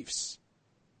City Chiefs.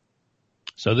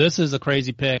 So this is a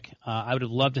crazy pick. I would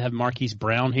have loved to have Marquise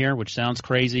Brown here, which sounds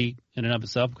crazy in and of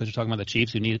itself because you're talking about the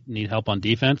Chiefs who need help on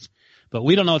defense. But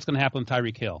we don't know what's going to happen with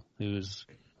Tyreek Hill, who's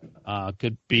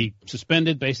could be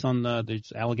suspended based on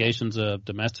these allegations of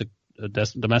domestic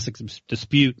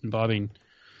dispute involving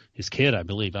his kid, I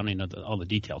believe. I don't even know all the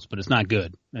details, but it's not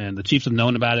good. And the Chiefs have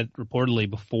known about it reportedly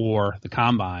before the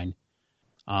Combine,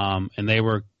 and they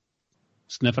were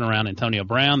sniffing around Antonio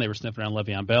Brown. They were sniffing around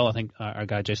Le'Veon Bell. I think our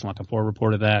guy Jason Lockenfor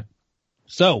reported that.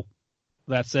 So,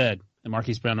 that said, and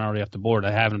Marquise Brown already off the board,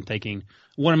 I have him taking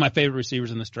one of my favorite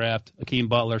receivers in this draft, Hakeem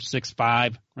Butler,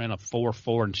 6'5", ran a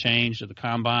 4.4 and change at the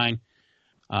Combine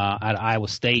out of Iowa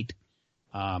State.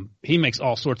 He makes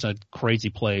all sorts of crazy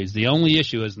plays. The only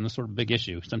issue is, and this sort of big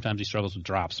issue, sometimes he struggles with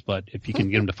drops, but if you can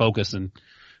get him to focus and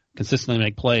consistently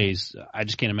make plays, I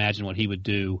just can't imagine what he would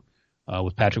do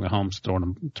with Patrick Mahomes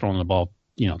throwing the ball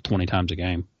 20 times a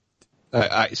game.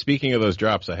 Speaking of those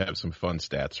drops, I have some fun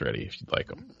stats ready if you'd like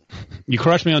them. You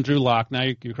crushed me on Drew Lock. Now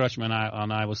you crushed me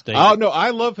on Iowa State. Oh, no, I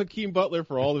love Hakeem Butler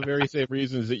for all the very same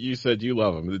reasons that you said you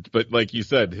love him. But like you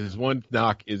said, his one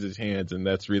knock is his hands, and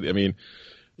that's really, I mean,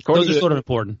 those are sort of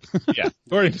important. Yeah.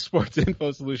 According to Sports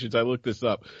Info Solutions, I looked this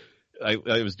up. I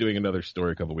was doing another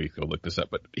story a couple weeks ago, looked this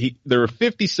up, but there were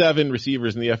 57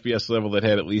 receivers in the FBS level that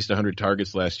had at least 100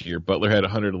 targets last year. Butler had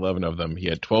 111 of them. He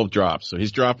had 12 drops. So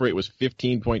his drop rate was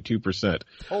 15.2%.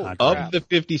 Of the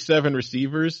 57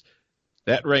 receivers,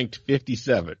 that ranked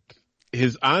 57th.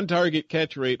 His on-target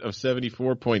catch rate of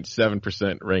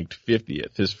 74.7% ranked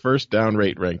 50th. His first down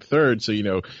rate ranked 3rd.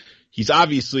 So, he's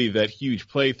obviously that huge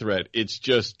play threat. It's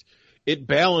just, it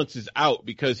balances out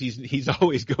because he's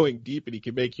always going deep and he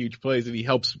can make huge plays and he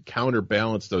helps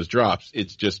counterbalance those drops.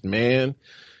 It's just, man,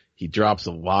 he drops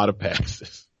a lot of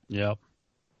passes. Yep.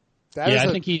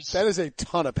 I think that is a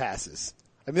ton of passes.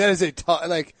 I mean, that is a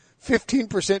ton,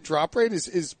 15% drop rate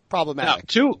is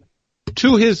problematic. Now,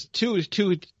 to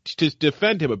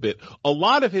defend him a bit, a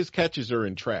lot of his catches are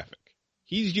in traffic.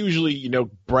 He's usually,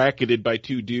 bracketed by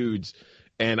two dudes,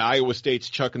 and Iowa State's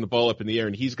chucking the ball up in the air,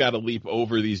 and he's got to leap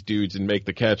over these dudes and make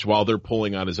the catch while they're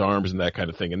pulling on his arms and that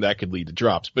kind of thing, and that could lead to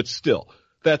drops. But still,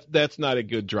 that's not a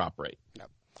good drop rate. No.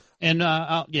 And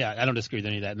I don't disagree with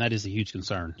any of that, and that is a huge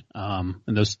concern. And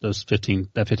those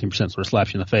 15% sort of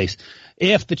slaps you in the face.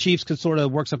 If the Chiefs could sort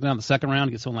of work something out in the second round,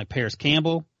 get someone like Paris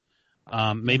Campbell,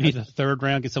 maybe the third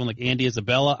round, get someone like Andy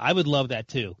Isabella, I would love that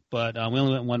too. But we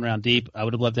only went one round deep. I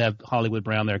would have loved to have Hollywood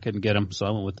Brown there. Couldn't get him, so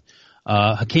I went with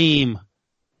Hakeem.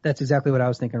 That's exactly what I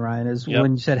was thinking, Ryan,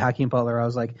 when you said Hakeem Butler, I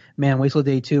was like, man, wait till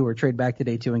day 2 or trade back to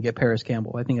day 2 and get Paris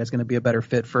Campbell. I think that's going to be a better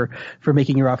fit for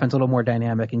making your offense a little more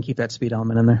dynamic and keep that speed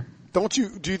element in there. Don't you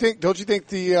think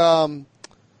the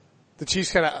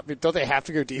Chiefs don't they have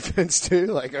to go defense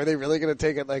too? Are they really going to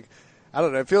take it? I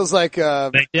don't know. It feels like,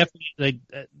 they definitely,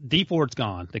 D Ford's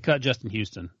gone. They cut Justin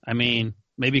Houston. I mean,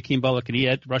 maybe Hakeem Butler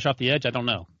can rush off the edge. I don't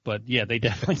know, but yeah, they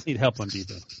definitely need help on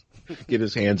defense. Get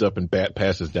his hands up and bat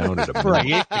passes down at him. Right,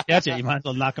 you catch it, you might as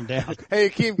well knock him down. Hey,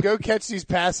 Hakeem, go catch these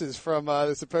passes from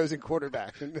this opposing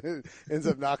quarterback, and ends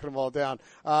up knocking them all down.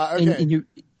 Okay.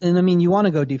 And I mean, you want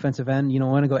to go defensive end,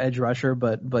 want to go edge rusher,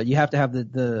 but you have to have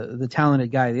the talented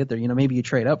guy to get there. Maybe you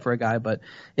trade up for a guy, but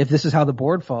if this is how the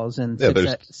board falls and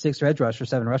six edge rushers,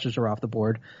 7 rushers are off the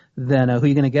board, then who are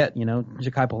you going to get?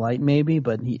 Ja'Kai Polite maybe,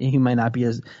 but he might not be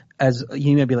as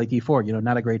he may be like D Ford,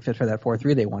 not a great fit for that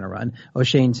 4-3 they want to run.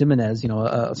 O'Shane Simonez,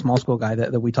 a small school guy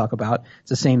that we talk about, it's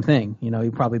the same thing. He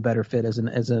probably better fit as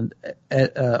a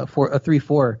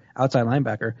 3-4 outside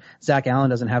linebacker. Zach Allen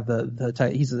doesn't have the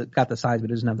type, he's got the size, but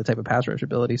he doesn't have the type of pass rush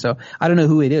ability. So I don't know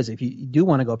who it is. If you do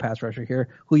want to go pass rusher here,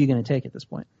 who are you going to take at this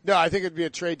point? No, I think it'd be a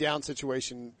trade down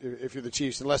situation if you're the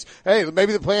Chiefs, unless, hey,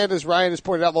 maybe the plan, as Ryan has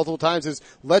pointed out multiple times, is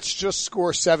let's just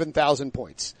score 7,000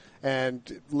 points.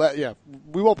 And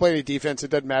we won't play any defense. It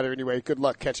doesn't matter anyway. Good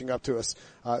luck catching up to us.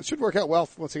 It should work out well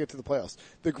once we get to the playoffs.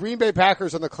 The Green Bay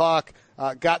Packers on the clock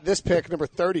got this pick, number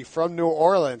 30, from New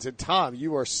Orleans. And Tom,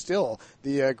 you are still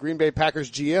the Green Bay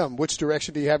Packers GM. Which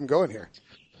direction do you have him going here?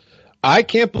 I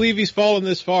can't believe he's fallen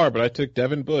this far, but I took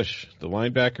Devin Bush, the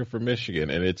linebacker from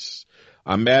Michigan, and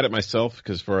I'm mad at myself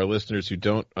because for our listeners who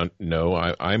don't know,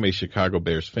 I'm a Chicago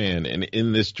Bears fan, and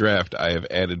in this draft, I have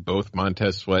added both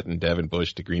Montez Sweat and Devin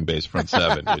Bush to Green Bay's front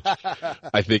seven, which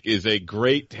I think is a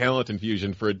great talent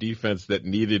infusion for a defense that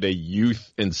needed a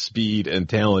youth and speed and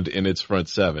talent in its front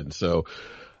seven. So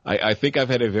I think I've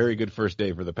had a very good first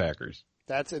day for the Packers.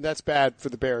 That's bad for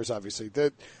the Bears, obviously.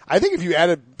 I think if you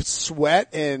added Sweat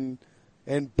and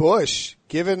And Bush,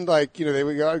 given they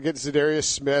would go get Zadarius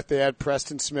Smith, they had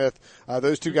Preston Smith,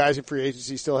 those two guys in free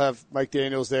agency, still have Mike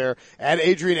Daniels there. Add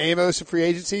Adrian Amos in free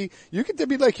agency. You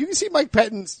can see Mike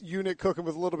Pettine's unit cooking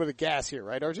with a little bit of gas here,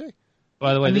 right, RJ?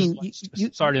 By the way,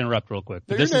 sorry to interrupt real quick,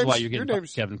 but this is why you're getting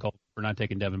Kevin Cole for not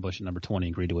taking Devin Bush at number 20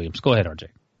 and Greedy Williams. Go ahead, RJ.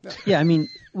 Yeah, I mean,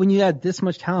 when you add this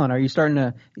much talent, are you starting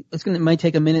to? It might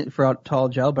take a minute for it to all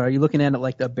gel, but are you looking at it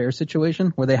like the Bears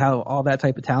situation where they have all that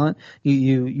type of talent?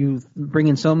 You bring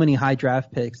in so many high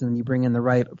draft picks, and you bring in the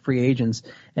right free agents,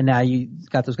 and now you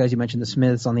got those guys you mentioned, the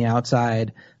Smiths on the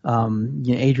outside,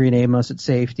 Adrian Amos at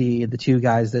safety, the two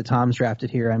guys that Tom's drafted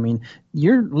here. I mean,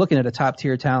 you're looking at a top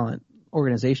tier talent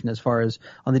organization as far as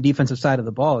on the defensive side of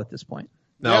the ball at this point.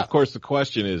 Now, Of course, the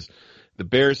question is, the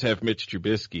Bears have Mitch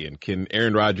Trubisky, and can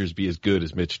Aaron Rodgers be as good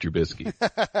as Mitch Trubisky?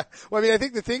 Well, I mean, I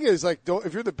think the thing is,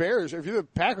 if you're the Bears, or if you're the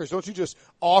Packers, don't you just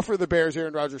offer the Bears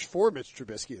Aaron Rodgers for Mitch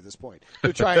Trubisky at this point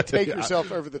to try and take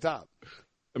yourself over the top?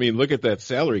 I mean, look at that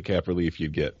salary cap relief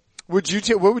you'd get. What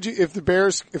would you, if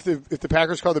the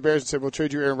Packers called the Bears and said, we'll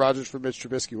trade you Aaron Rodgers for Mitch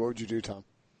Trubisky, what would you do, Tom?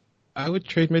 I would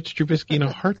trade Mitch Trubisky in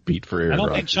a heartbeat for Aaron Rodgers. I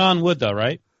don't think Sean would, though,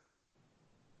 right?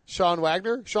 Sean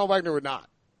Wagner? Sean Wagner would not.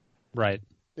 Right.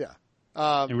 Yeah.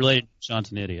 And related,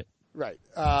 Sean's an idiot. Right.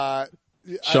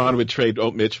 Sean would trade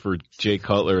Mitch for Jay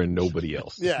Cutler and nobody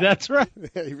else. Yeah. That's right.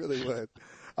 Yeah, he really would.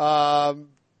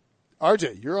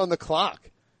 RJ, you're on the clock.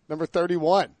 Number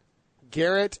 31,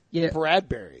 Garrett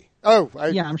Bradbury. Oh,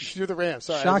 you're the Rams.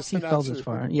 Sorry, shocked he fell this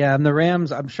far. Yeah, and the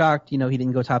Rams, I'm shocked, he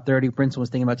didn't go top 30. Brinson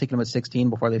was thinking about taking him at 16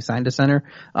 before they signed a center.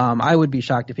 I would be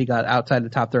shocked if he got outside the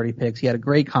top 30 picks. He had a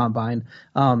great combine.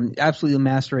 Absolutely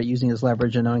master at using his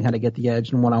leverage and knowing how to get the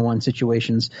edge in one-on-one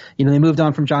situations. They moved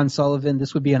on from John Sullivan.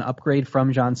 This would be an upgrade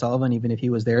from John Sullivan, even if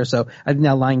he was there. So I think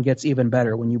that line gets even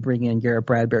better when you bring in Garrett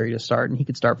Bradbury to start, and he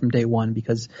could start from day one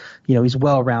because, he's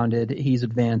well-rounded. He's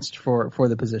advanced for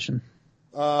the position.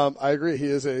 I agree. He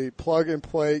is a plug and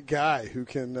play guy who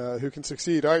can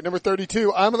succeed. All right, number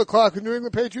 32. I'm on the clock with New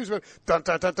England Patriots. Dun,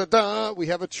 dun, dun, dun, dun. We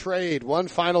have a trade. One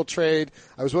final trade.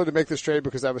 I was willing to make this trade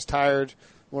because I was tired.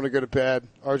 I want to go to bed.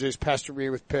 RJ's pestered me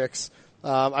with picks.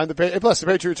 Plus the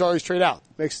Patriots always trade out.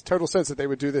 Makes total sense that they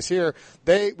would do this here.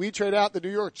 We trade out. The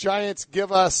New York Giants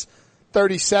give us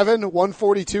 37,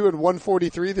 142, and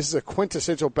 143. This is a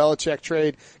quintessential Belichick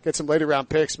trade. Get some later round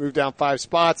picks, move down 5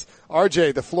 spots.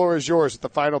 RJ, the floor is yours with the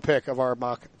final pick of our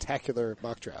mock-tacular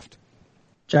mock draft.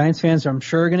 Giants fans are, I'm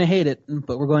sure, going to hate it,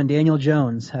 but we're going Daniel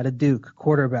Jones out of Duke,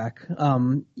 quarterback.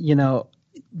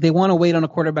 They want to wait on a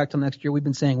quarterback till next year. We've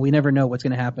been saying we never know what's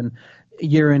going to happen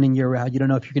year in and year out. You don't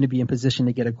know if you're going to be in position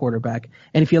to get a quarterback.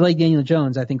 And if you like Daniel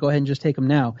Jones, I think go ahead and just take him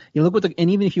now. And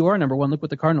even if you are number one, look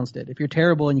what the Cardinals did. If you're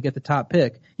terrible and you get the top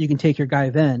pick, you can take your guy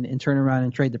then and turn around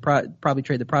and probably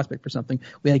trade the prospect for something.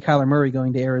 We had Kyler Murray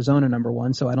going to Arizona number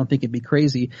one, so I don't think it'd be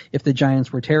crazy if the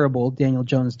Giants were terrible, Daniel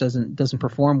Jones doesn't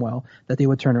perform well, that they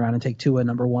would turn around and take Tua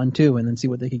number 1, 2, and then see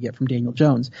what they could get from Daniel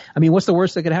Jones. I mean, what's the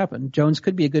worst that could happen? Jones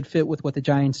could be a good fit with what the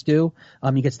Giants do.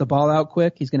 He gets the ball out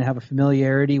quick. He's going to have a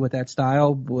familiarity with that style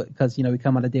because, we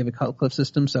come out of David Cutcliffe's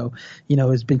system. So,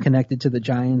 has been connected to the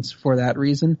Giants for that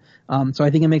reason. So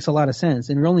I think it makes a lot of sense.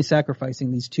 And we're only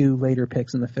sacrificing these 2 later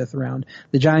picks in the 5th round.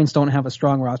 The Giants don't have a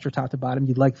strong roster top to bottom.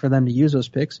 You'd like for them to use those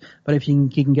picks. But if you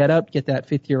can get that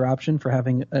 5th year option for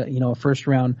having, a first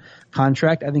round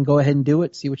contract, I think go ahead and do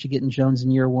it. See what you get in Jones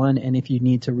in year 1. And if you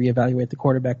need to reevaluate the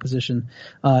quarterback position,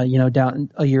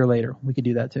 down a year later, we could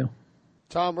do that too.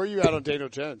 Tom, where are you at on Daniel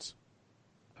Jones?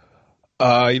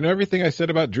 Everything I said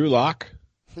about Drew Lock?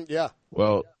 Yeah.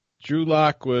 Well, Drew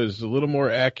Lock was a little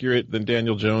more accurate than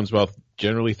Daniel Jones while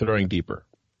generally throwing deeper.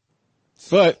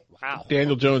 But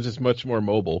Daniel Jones is much more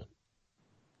mobile.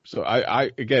 So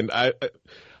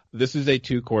this is a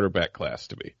 2 quarterback class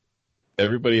to me.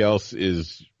 Everybody else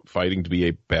is fighting to be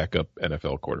a backup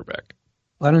NFL quarterback.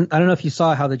 Well, I don't know if you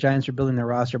saw how the Giants are building their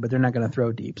roster, but they're not going to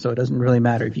throw deep, so it doesn't really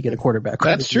matter if you get a quarterback.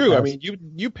 That's true. I mean,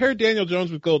 you pair Daniel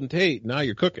Jones with Golden Tate, now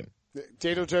you're cooking.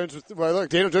 Daniel Jones is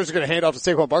going to hand off to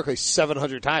Saquon Barkley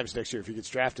 700 times next year if he gets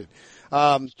drafted.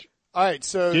 All right,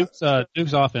 so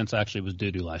Duke's offense actually was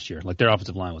doo-doo last year. Like, their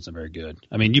offensive line wasn't very good.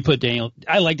 I mean, you put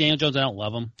I like Daniel Jones. I don't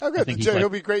love him. Oh, good. He'll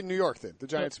be great in New York then. The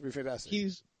Giants will be fantastic.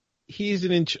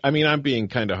 I'm being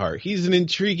kind of hard. He's an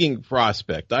intriguing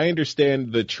prospect. I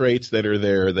understand the traits that are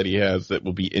there that he has that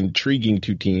will be intriguing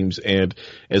to teams. And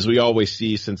as we always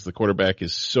see, since the quarterback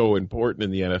is so important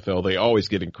in the NFL, they always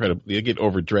get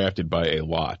overdrafted by a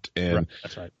lot. And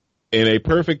that's right. In a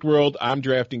perfect world, I'm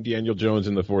drafting Daniel Jones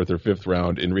in the 4th or 5th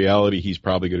round. In reality, he's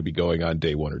probably going to be going on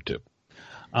day 1 or 2.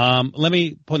 Let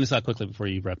me point this out quickly before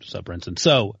you wrap this up, Brinson.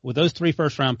 So with those 3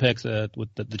 first-round picks, the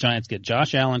Giants get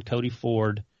Josh Allen, Cody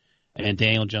Ford, and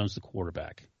Daniel Jones the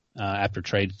quarterback after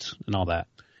trades and all that.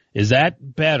 Is that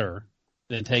better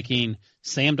than taking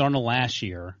Sam Darnold last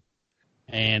year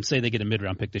and say they get a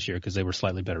mid-round pick this year because they were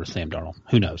slightly better with Sam Darnold?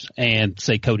 Who knows? And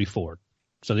say Cody Ford.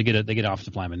 So they get an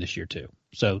offensive lineman this year too.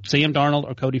 So Sam Darnold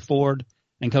or Cody Ford,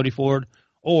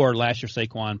 or last year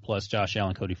Saquon plus Josh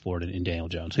Allen, Cody Ford, and Daniel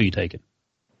Jones. Who are you taking?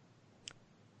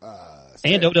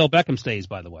 And Odell Beckham stays,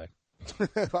 by the way.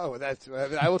 Oh,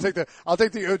 I'll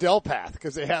take the Odell path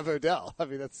because they have Odell. I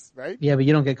mean, that's right. Yeah, but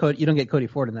you don't get Cody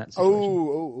Ford in that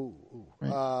situation.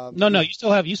 Right. No, you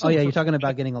still have. You're talking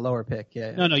about getting a lower pick.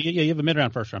 Yeah. No, you have a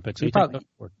mid-round first-round pick. So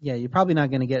you're probably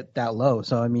not going to get that low.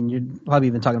 So I mean, you're probably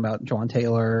even talking about Jawan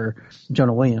Taylor or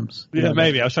Jonah Williams. Yeah,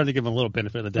 maybe. I was trying to give him a little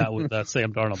benefit of the doubt with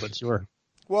Sam Darnold, but sure.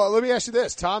 Well, let me ask you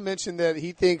this. Tom mentioned that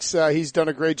he thinks he's done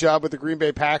a great job with the Green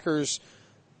Bay Packers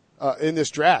in this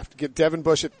draft. Get Devin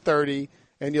Bush at 30.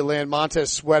 And you land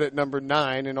Montez Sweat at number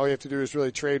 9, and all you have to do is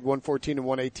really trade 114 and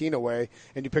 118 away,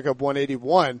 and you pick up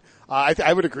 181.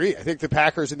 I would agree. I think the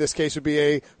Packers in this case would be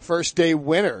a first-day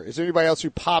winner. Is there anybody else who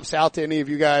pops out to any of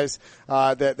you guys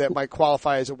that might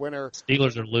qualify as a winner?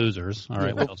 Steelers are losers. All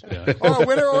right, what else we got? Or a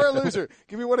winner or a loser.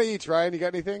 Give me one of each, Ryan. You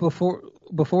got anything?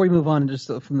 Before we move on, just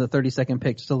from the 32nd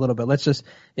pick, just a little bit. Let's just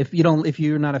if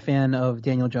you're not a fan of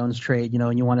Daniel Jones' trade,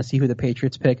 and you want to see who the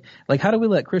Patriots pick, like how do we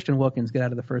let Christian Wilkins get out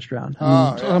of the first round?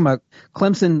 Talking about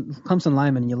Clemson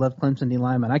lineman, and you love Clemson D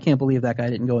lineman. I can't believe that guy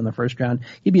didn't go in the first round.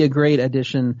 He'd be a great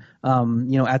addition,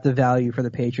 at the value for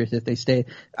the Patriots if they stay.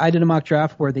 I did a mock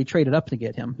draft where they traded up to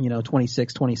get him,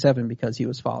 26, 27 because he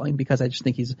was falling, because I just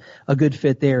think he's a good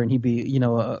fit there, and he'd be,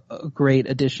 a great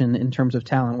addition in terms of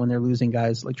talent when they're losing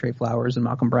guys like Trey Flowers and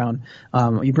Malcolm Brown.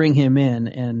 You bring him in,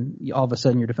 and all of a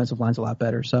sudden your defensive line's a lot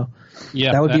better. So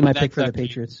that would be my pick for the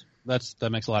Patriots.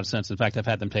 That makes a lot of sense. In fact, I've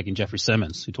had them taking Jeffrey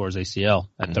Simmons, who tore his ACL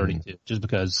at 32, just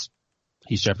because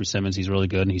he's Jeffrey Simmons. He's really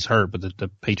good and he's hurt, but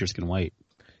the Patriots can wait.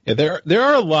 Yeah, there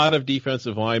are a lot of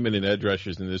defensive linemen and edge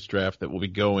rushers in this draft that will be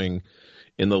going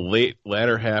in the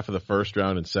latter half of the first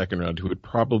round and second round, who would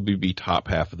probably be top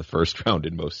half of the first round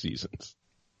in most seasons.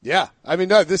 Yeah, I mean,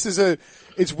 no,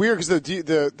 it's weird because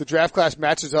the draft class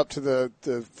matches up to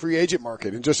the free agent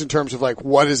market, and just in terms of like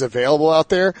what is available out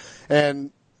there,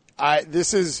 and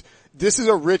this is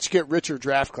a rich get richer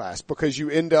draft class because you're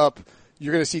going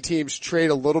to see teams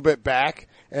trade a little bit back,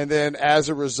 and then as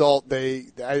a result, I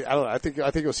don't know, I think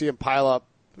you'll see them pile up.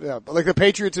 Yeah, but like the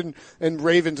Patriots and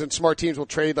Ravens and smart teams will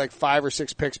trade like 5 or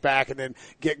 6 picks back and then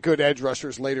get good edge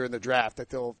rushers later in the draft that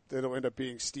they'll end up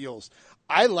being steals.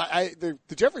 The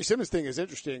Jeffrey Simmons thing is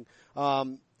interesting,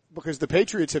 because the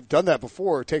Patriots have done that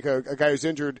before. Take a guy who's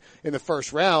injured in the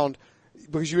first round,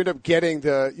 because you end up getting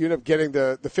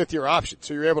the 5th year option.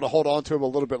 So you're able to hold on to him a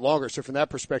little bit longer. So from that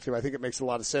perspective, I think it makes a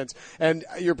lot of sense. And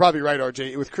you're probably right,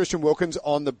 RJ, with Christian Wilkins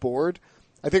on the board.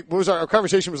 I think our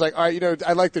conversation was like, all right,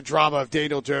 I like the drama of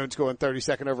Daniel Jones going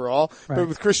 32nd overall, right. But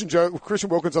with Christian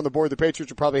Wilkins on the board, the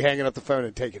Patriots are probably hanging up the phone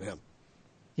and taking him.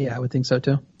 Yeah, I would think so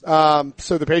too.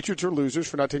 So the Patriots are losers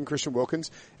for not taking Christian Wilkins.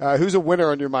 Who's a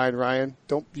winner on your mind, Ryan?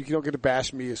 You don't get to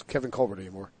bash me as Kevin Colbert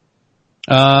anymore.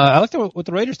 I like what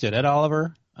the Raiders did. Ed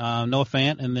Oliver, Noah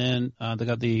Fant, and then they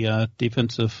got the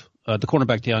defensive, the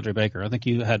cornerback DeAndre Baker. I think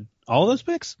you had all of those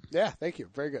picks. Yeah, thank you.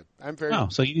 Very good.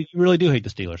 So you really do hate the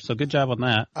Steelers. So good job on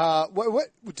that.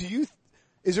 What do you?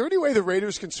 Is there any way the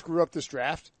Raiders can screw up this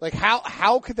draft? Like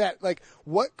how could that? Like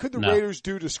what could the Raiders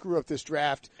do to screw up this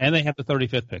draft? And they have the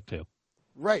 35th pick too.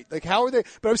 Right. Like how are they?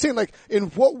 But I'm saying, like, in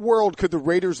what world could the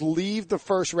Raiders leave the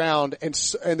first round and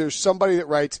there's somebody that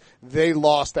writes they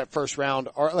lost that first round?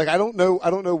 Or like I don't know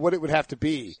what it would have to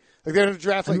be. Like they're going to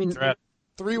draft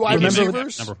 3 wide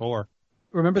receivers. Number 4.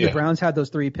 Remember the Browns had those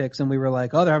 3 picks, and we were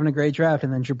like, oh, they're having a great draft,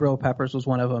 and then Jabril Peppers was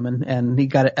one of them, and he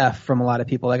got an F from a lot of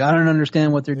people. Like, I don't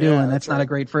understand what they're doing. That's not a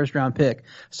great first-round pick.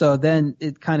 So then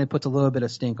it kind of puts a little bit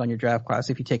of stink on your draft class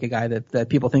if you take a guy that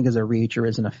people think is a reach or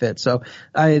isn't a fit. So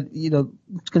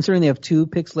considering they have 2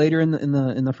 picks later in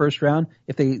the first round,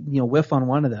 if they whiff on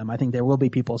one of them, I think there will be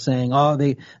people saying, oh,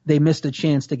 they missed a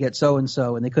chance to get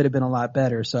so-and-so, and they could have been a lot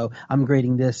better. So I'm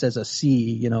grading this as a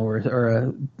C, or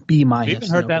a B minus. You even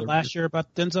heard that last year about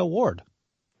Denzel Ward,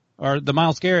 or the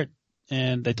Myles Garrett,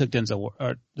 and they took Denzel Ward.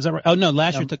 Or, is that right? Oh no,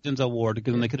 last year took Denzel Ward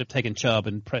because they could have taken Chubb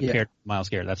and paired Myles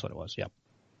Garrett. That's what it was. Yeah.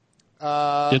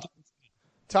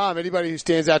 Tom, anybody who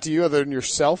stands out to you other than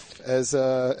yourself as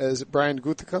Brian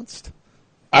Gutekunst?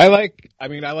 I like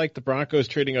the Broncos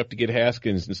trading up to get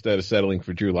Haskins instead of settling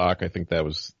for Drew Lock. I think that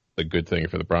was a good thing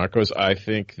for the Broncos. I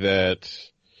think that,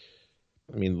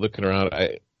 looking around,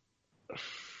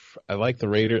 like the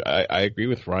Raiders. I agree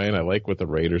with Ryan. I like what the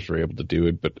Raiders were able to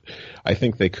do, but I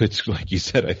think they could, like you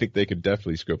said, I think they could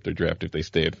definitely screw up their draft if they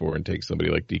stay at 4 and take somebody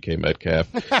like DK Metcalf.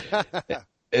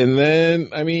 And then,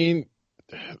 I mean,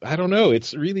 I don't know.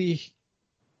 It's really,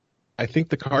 I think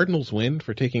the Cardinals win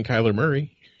for taking Kyler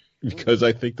Murray because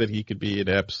I think that he could be an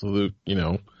absolute,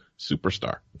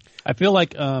 superstar. I feel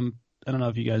like, I don't know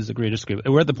if you guys agree or disagree,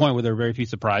 but we're at the point where there are very few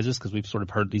surprises because we've sort of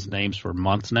heard these names for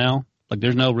months now. Like,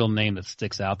 there's no real name that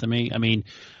sticks out to me. I mean,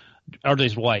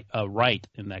 RJ's right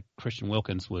in that Christian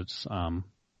Wilkins was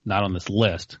not on this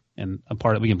list, and a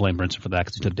part of we can blame Brinson for that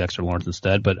because he took Dexter Lawrence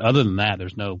instead. But other than that,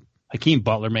 there's no Hakeem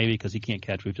Butler maybe because he can't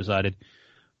catch. We've decided,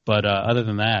 but other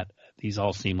than that, these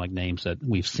all seem like names that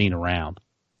we've seen around.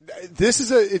 This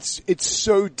is it's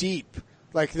so deep.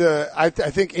 Like I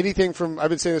think anything from, I've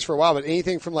been saying this for a while, but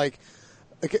anything from like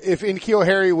if N'Keal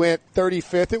Harry went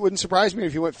 35th, it wouldn't surprise me.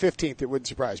 If he went 15th, it wouldn't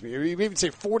surprise me. You even say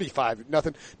 45,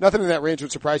 nothing in that range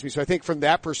would surprise me. So I think from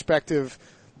that perspective,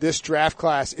 this draft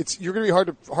class, you're going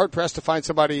to be hard pressed to find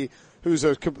somebody who's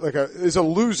is a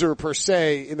loser per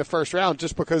se in the first round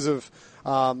just because of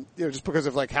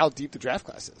like how deep the draft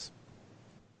class is.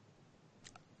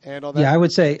 And all that. Yeah, I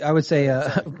would say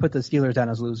put the Steelers down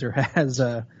as loser as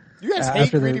you guys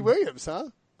hate Greedy Williams, huh?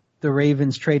 The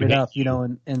Ravens traded up,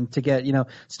 and to get,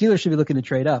 Steelers should be looking to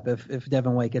trade up if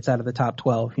Devin White gets out of the top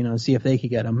 12, see if they could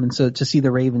get him. And so to see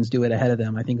the Ravens do it ahead of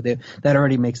them, I think that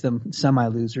already makes them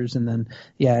semi-losers. And then,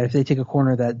 yeah, if they take a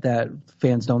corner that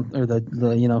fans don't, or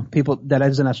the people that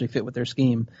doesn't actually fit with their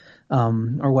scheme,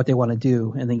 or what they want to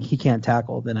do, and then he can't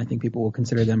tackle, then I think people will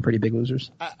consider them pretty big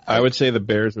losers. I would say the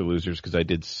Bears are losers because I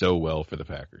did so well for the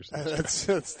Packers. That's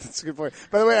a good point.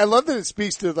 By the way, I love that it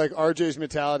speaks to like RJ's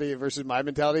mentality versus my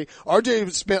mentality. RJ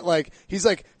spent he's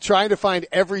trying to find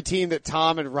every team that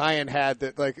Tom and Ryan had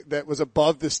that was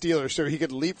above the Steelers so he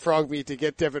could leapfrog me to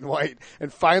get Devin White,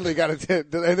 and finally got it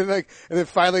and then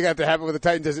finally got to happen with the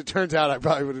Titans. As it turns out, I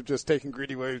probably would have just taken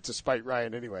Greedy Williams to spite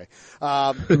Ryan anyway.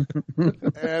 And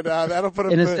that'll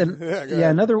put him.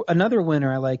 Another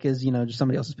winner I like is just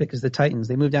somebody else's pick is the Titans.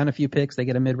 They move down a few picks, they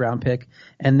get a mid-round pick,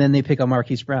 and then they pick up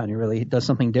Marquise Brown. He really does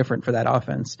something different for that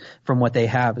offense from what they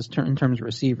have in terms of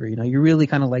receiver. You really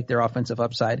kind of like their offensive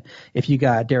upside if you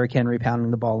got Derrick Henry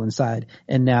pounding the ball inside,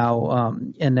 and now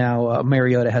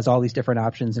Mariota has all these different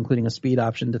options, including a speed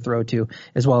option to throw to,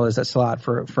 as well as a slot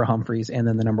for Humphreys, and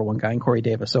then the number one guy in Corey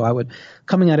Davis. So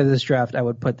coming out of this draft, I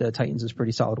would put the Titans as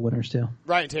pretty solid winners too.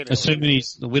 Ryan Taylor. Assuming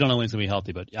we don't know when he's going to be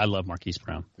healthy, but I love Marquise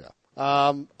Brown. Yeah.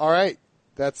 All right.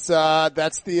 That's the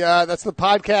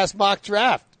podcast mock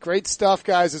draft. Great stuff,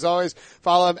 guys. As always,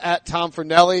 follow him at Tom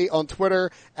Fornelli on Twitter,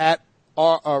 at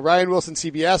Ryan Wilson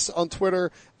CBS on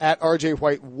Twitter, at RJ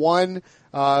White 1.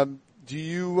 Do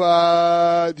you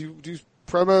promo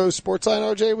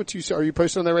Sportsline, RJ? Are you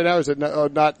posting on there right now? Or is it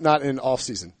not in off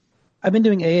season? I've been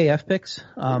doing AAF picks.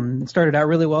 It started out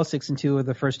really well, 6-2 of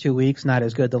the first 2 weeks. Not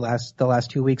as good the last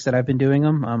 2 weeks that I've been doing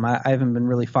them. I haven't been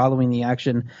really following the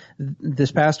action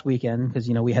this past weekend because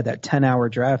we had that 10-hour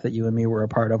draft that you and me were a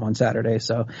part of on Saturday.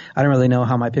 So I don't really know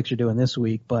how my picks are doing this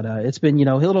week, but it's been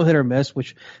a little hit or miss,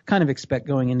 which kind of expect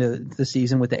going into the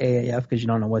season with the AAF because you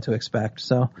don't know what to expect.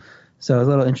 So a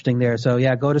little interesting there. So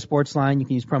yeah, go to Sportsline. You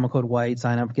can use promo code White,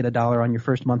 sign up, get $1 on your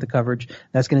first month of coverage.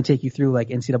 That's going to take you through like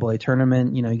NCAA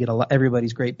tournament. You get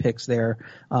everybody's great picks there.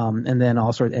 And then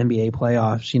also NBA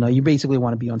playoffs. You basically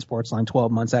want to be on Sportsline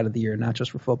 12 months out of the year, not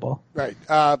just for football. Right.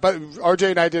 But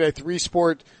RJ and I did a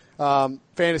 3-sport,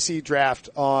 fantasy draft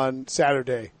on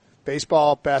Saturday.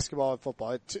 Baseball, basketball, and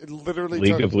football. It literally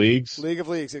League of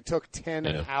Leagues. It took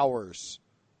 10 hours.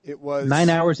 It was 9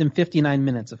 hours and 59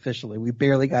 minutes officially. We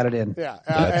barely got it in. Yeah.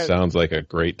 That sounds like a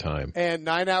great time. And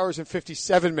 9 hours and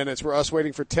 57 minutes were us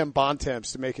waiting for Tim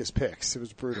Bontemps to make his picks. It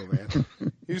was brutal, man.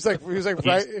 he was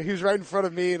right in front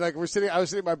of me, and I was sitting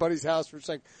at my buddy's house.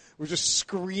 We're just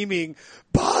screaming,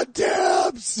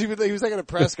 Bontemps! He was like at a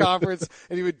press conference,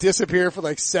 and he would disappear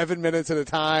for 7 minutes at a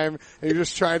time, and you're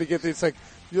just trying to get this,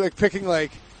 you're picking I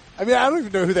don't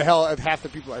even know who the hell half the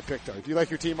people I picked are. Do you like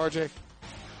your team, RJ?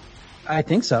 I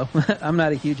think so. I'm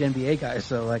not a huge NBA guy,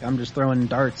 so I'm just throwing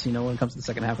darts, when it comes to the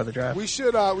second half of the draft. We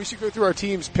should go through our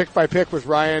teams pick by pick with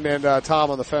Ryan and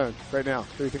Tom on the phone right now.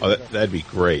 What do you think? That'd be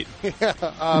great. Yeah.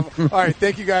 All right.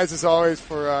 Thank you guys as always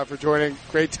for joining.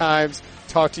 Great times.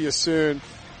 Talk to you soon.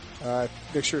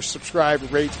 Make sure to subscribe,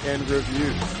 rate, and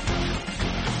review.